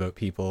upset about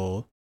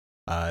people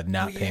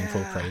not paying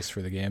full price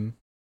for the game.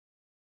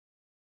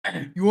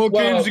 You want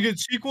games to get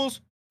sequels?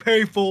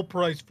 Pay full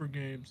price for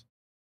games.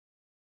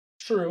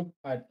 True.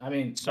 I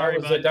mean, sorry,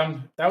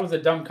 that was a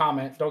dumb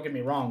comment. Don't get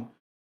me wrong,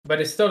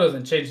 but it still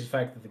doesn't change the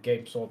fact that the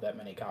game sold that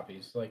many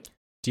copies. Like,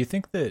 do you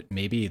think that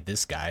maybe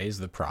this guy is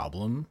the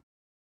problem?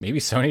 Maybe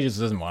Sony just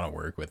doesn't want to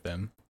work with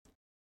them.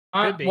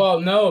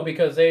 Well, no,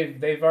 because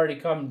they've already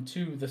come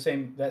to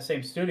that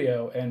same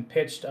studio and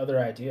pitched other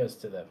ideas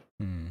to them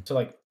to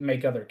like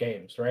make other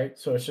games, right?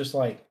 So it's just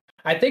like,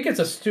 I think it's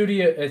a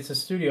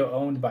studio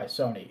owned by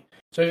Sony.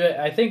 So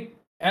I think,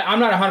 I'm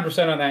not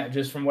 100% on that,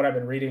 just from what I've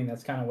been reading,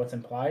 that's kind of what's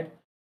implied.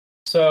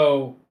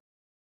 So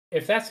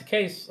if that's the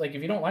case, like,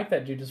 if you don't like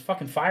that dude, just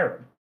fucking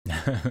fire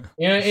him.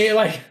 You know,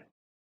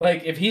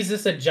 like if he's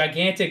just a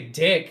gigantic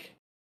dick,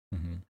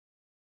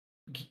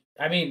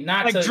 I mean,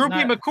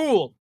 Droopy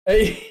McCool.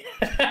 And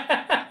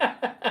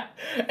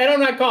I'm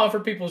not calling for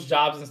people's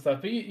jobs and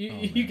stuff, but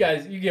you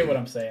guys, you get what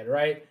I'm saying,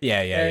 right?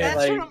 Yeah.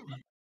 That's what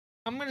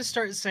I'm gonna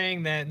start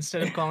saying that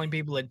instead of calling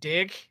people a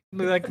dick.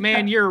 Be like,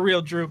 man, you're a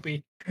real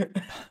droopy.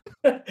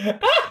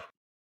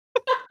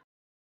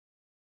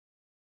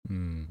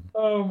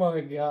 Oh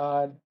my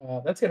god,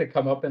 that's gonna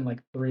come up in like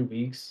 3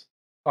 weeks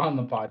on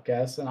the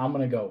podcast, and I'm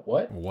gonna go,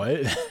 what?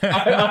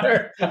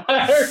 I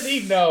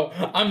already know.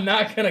 I'm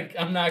not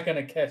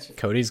gonna catch it.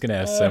 Cody's gonna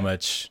have so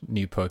much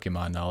new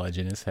Pokemon knowledge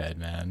in his head,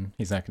 man.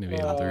 He's not gonna be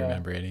able to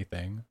remember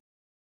anything.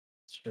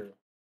 It's true.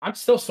 I'm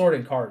still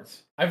sorting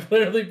cards. I've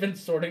literally been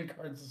sorting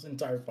cards this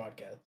entire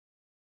podcast.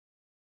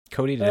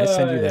 Cody, did I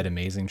send you that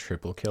amazing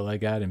triple kill I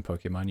got in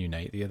Pokemon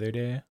Unite the other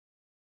day?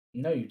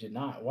 No, you did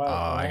not. Wow.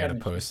 Oh, I gotta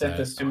post that.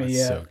 This to me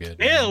yet. So good.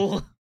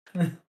 Kill.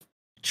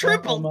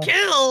 Triple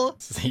kill.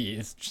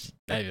 It's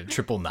a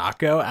triple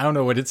knockout. I don't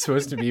know what it's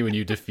supposed to be when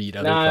you defeat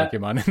other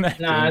Pokemon in that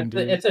game.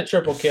 Dude. It's a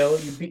triple kill.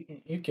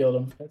 You killed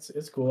them.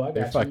 It's cool.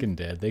 They're fucking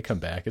dead. They come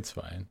back. It's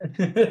fine.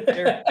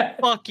 They're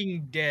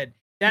fucking dead.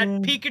 That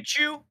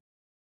Pikachu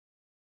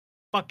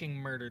fucking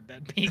murdered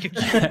that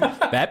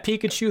Pikachu. That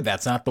Pikachu,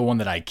 that's not the one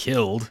that I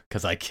killed,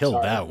 because I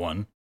killed that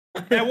one.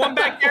 That one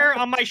back there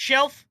on my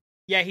shelf,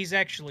 yeah, he's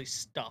actually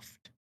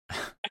stuffed.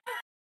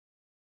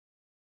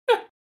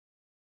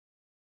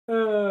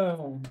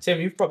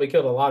 Tim, you've probably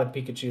killed a lot of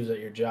Pikachus at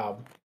your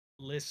job.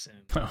 Listen.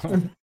 Got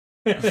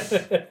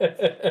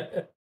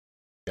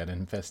an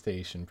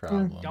infestation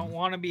problem. Don't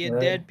want to be a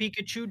dead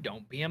Pikachu,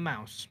 don't be a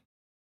mouse.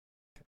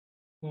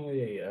 Oh,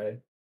 yeah.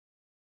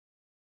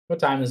 What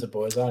time is it,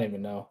 boys? I don't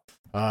even know.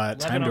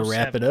 Time to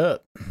wrap it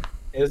up.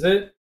 Is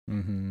it?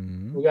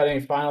 Mm-hmm. We got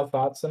any final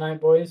thoughts tonight,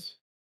 boys?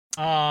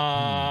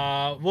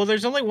 Well,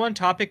 there's only one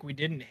topic we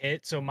didn't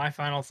hit, so my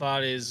final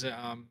thought is,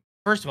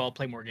 first of all,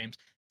 play more games.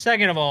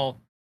 Second of all,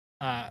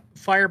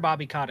 fire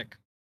Bobby Kotick.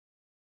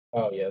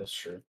 Oh, yeah, that's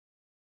true.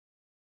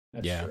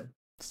 That's true.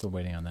 Still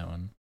waiting on that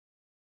one.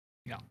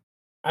 No.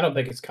 I don't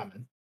think it's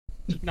coming.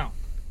 No.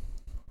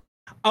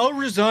 I'll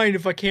resign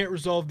if I can't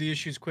resolve the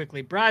issues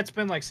quickly. Brad, it's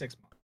been like 6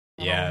 months.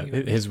 Yeah,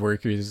 his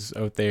workers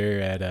out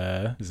there at,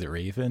 is it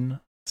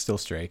Raven? Still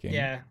striking.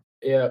 Yeah.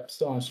 Yeah,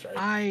 still on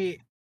strike.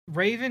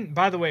 Raven,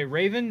 by the way,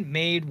 Raven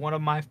made one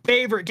of my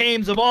favorite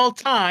games of all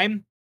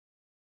time.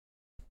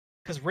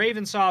 Because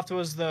Ravensoft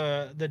was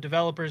the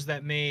developers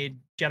that made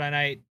Jedi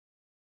Knight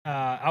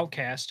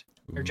Outcast,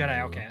 or Jedi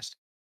Outcast.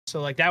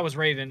 So like that was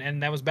Raven,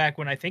 and that was back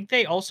when I think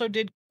they also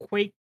did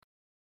Quake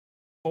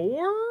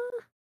 4?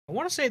 I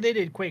want to say they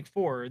did Quake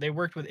 4. They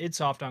worked with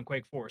idsoft on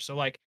Quake 4. So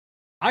like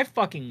I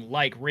fucking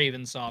like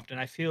Ravensoft, and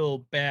I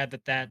feel bad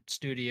that that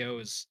studio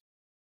is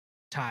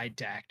tied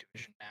to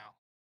Activision now.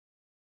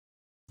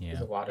 Yeah.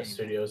 There's a lot of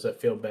studios that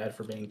feel bad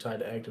for being tied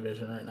to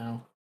Activision right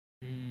now.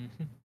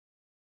 Mm-hmm.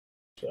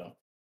 So,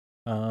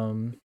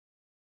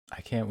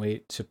 I can't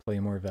wait to play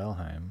more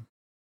Valheim.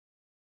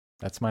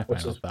 That's my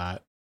final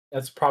thought.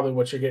 That's probably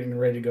what you're getting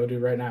ready to go do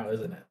right now,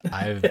 isn't it?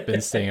 I've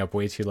been staying up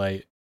way too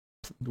late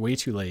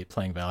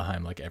playing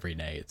Valheim like every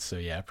night. So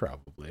yeah,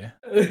 probably.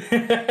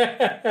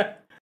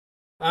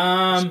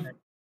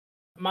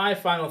 My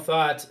final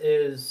thought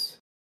is,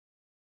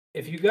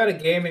 if you got a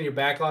game in your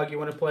backlog you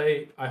want to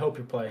play, I hope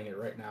you're playing it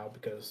right now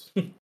because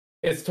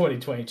it's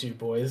 2022,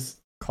 boys.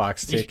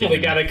 Clock's ticking. You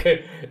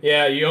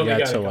only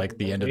got to like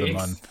the end of the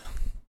month.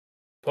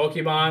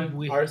 Pokemon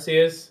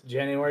Arceus,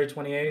 January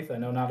 28th. I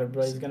know not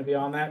everybody's going to be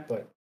on that,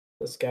 but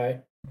this guy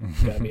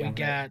got to be on that.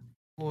 We got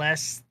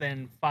less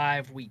than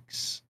 5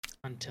 weeks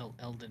until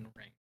Elden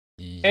Ring.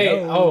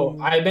 Hey,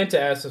 I meant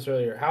to ask this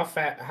earlier.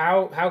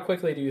 How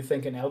quickly do you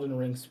think an Elden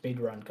Ring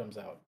speedrun comes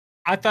out?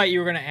 I thought you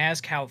were going to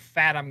ask how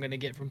fat I'm going to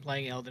get from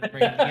playing Elden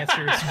Ring. The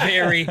answer is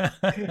very...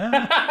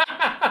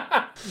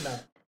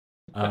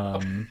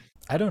 No.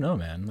 I don't know,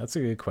 man. That's a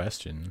good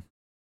question.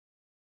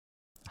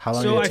 How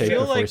long did it take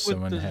before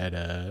someone had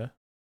a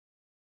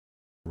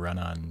run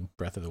on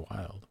Breath of the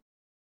Wild?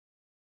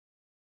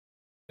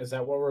 Is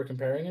that what we're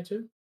comparing it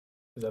to?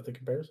 Is that the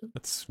comparison?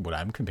 That's what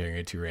I'm comparing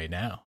it to right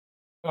now.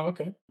 Oh,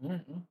 okay. All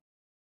right.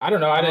 I don't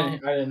know. I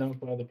didn't know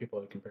what other people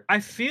had compared. I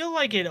feel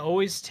like it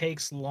always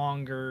takes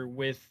longer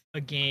with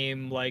a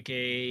game like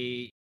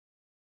an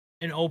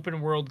open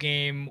world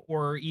game,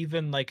 or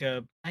even like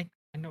I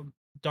know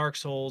Dark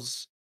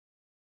Souls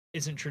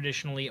isn't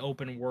traditionally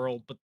open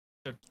world, but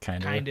they're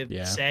kind of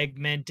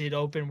segmented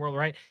open world,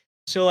 right?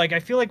 So like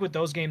I feel like with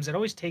those games, it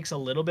always takes a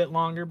little bit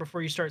longer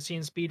before you start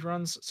seeing speed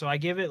runs. So I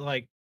give it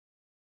like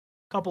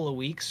a couple of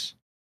weeks.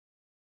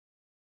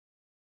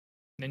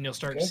 Then you'll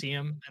start to see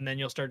them, and then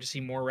you'll start to see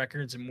more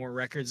records,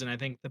 and I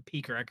think the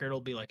peak record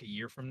will be like a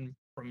year from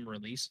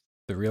release.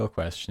 The real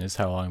question is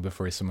how long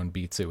before someone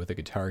beats it with a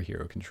Guitar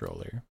Hero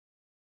controller.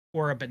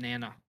 Or a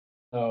banana.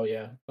 Oh,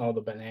 yeah. Oh,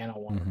 the banana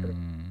one.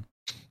 Mm-hmm.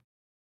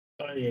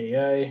 Oh,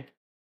 yeah.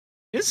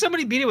 Did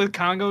somebody beat it with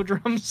Congo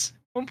drums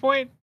at one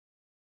point?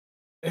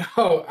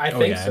 Oh, I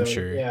think so. I'm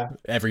sure. Yeah.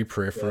 Every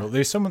peripheral. Yeah.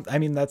 There's someone, I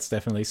mean, that's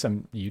definitely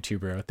some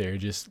YouTuber out there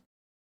just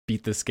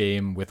beat this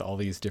game with all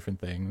these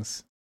different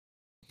things.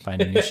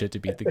 Finding new shit to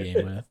beat the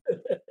game with.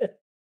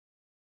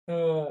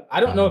 I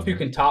don't know if you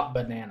can top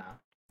banana.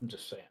 I'm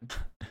just saying.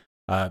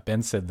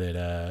 Ben said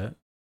that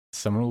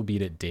someone will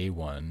beat it day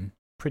one.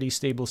 Pretty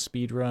stable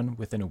speed run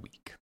within a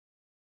week.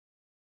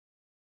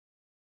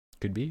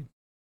 Could be.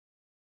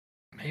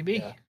 Maybe.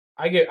 Yeah.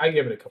 I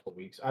give it a couple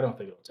weeks. I don't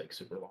think it'll take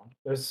super long.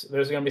 There's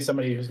gonna be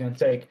somebody who's gonna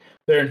take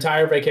their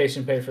entire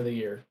vacation pay for the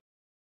year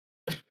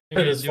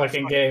for this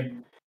fucking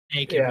game.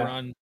 Naked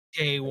run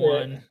day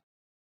one.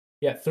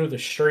 Yeah, through the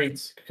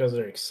streets because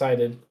they're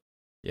excited.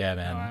 Yeah,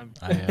 man.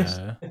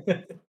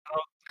 I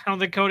don't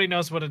think Cody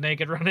knows what a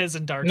naked run is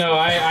in Dark Souls. No,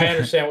 I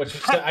understand what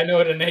you're saying. I know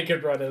what a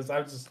naked run is.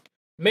 I'm just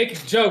making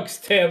jokes,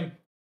 Tim.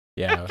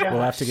 Yeah, we'll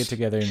have to get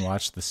together and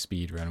watch the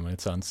speed run when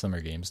it's on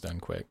Summer Games Done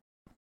Quick.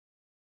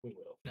 We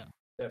will. No,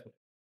 definitely.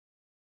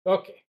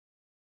 Okay.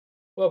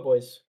 Well,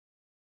 boys,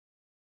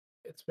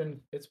 it's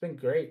been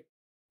great.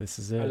 This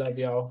is it. I love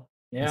y'all.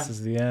 Yeah. This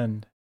is the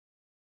end.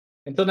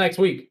 Until next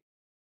week.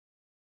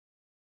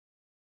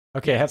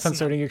 Okay, have fun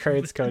sorting your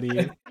cards,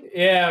 Cody.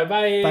 Yeah,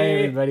 bye. Bye,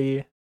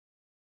 everybody.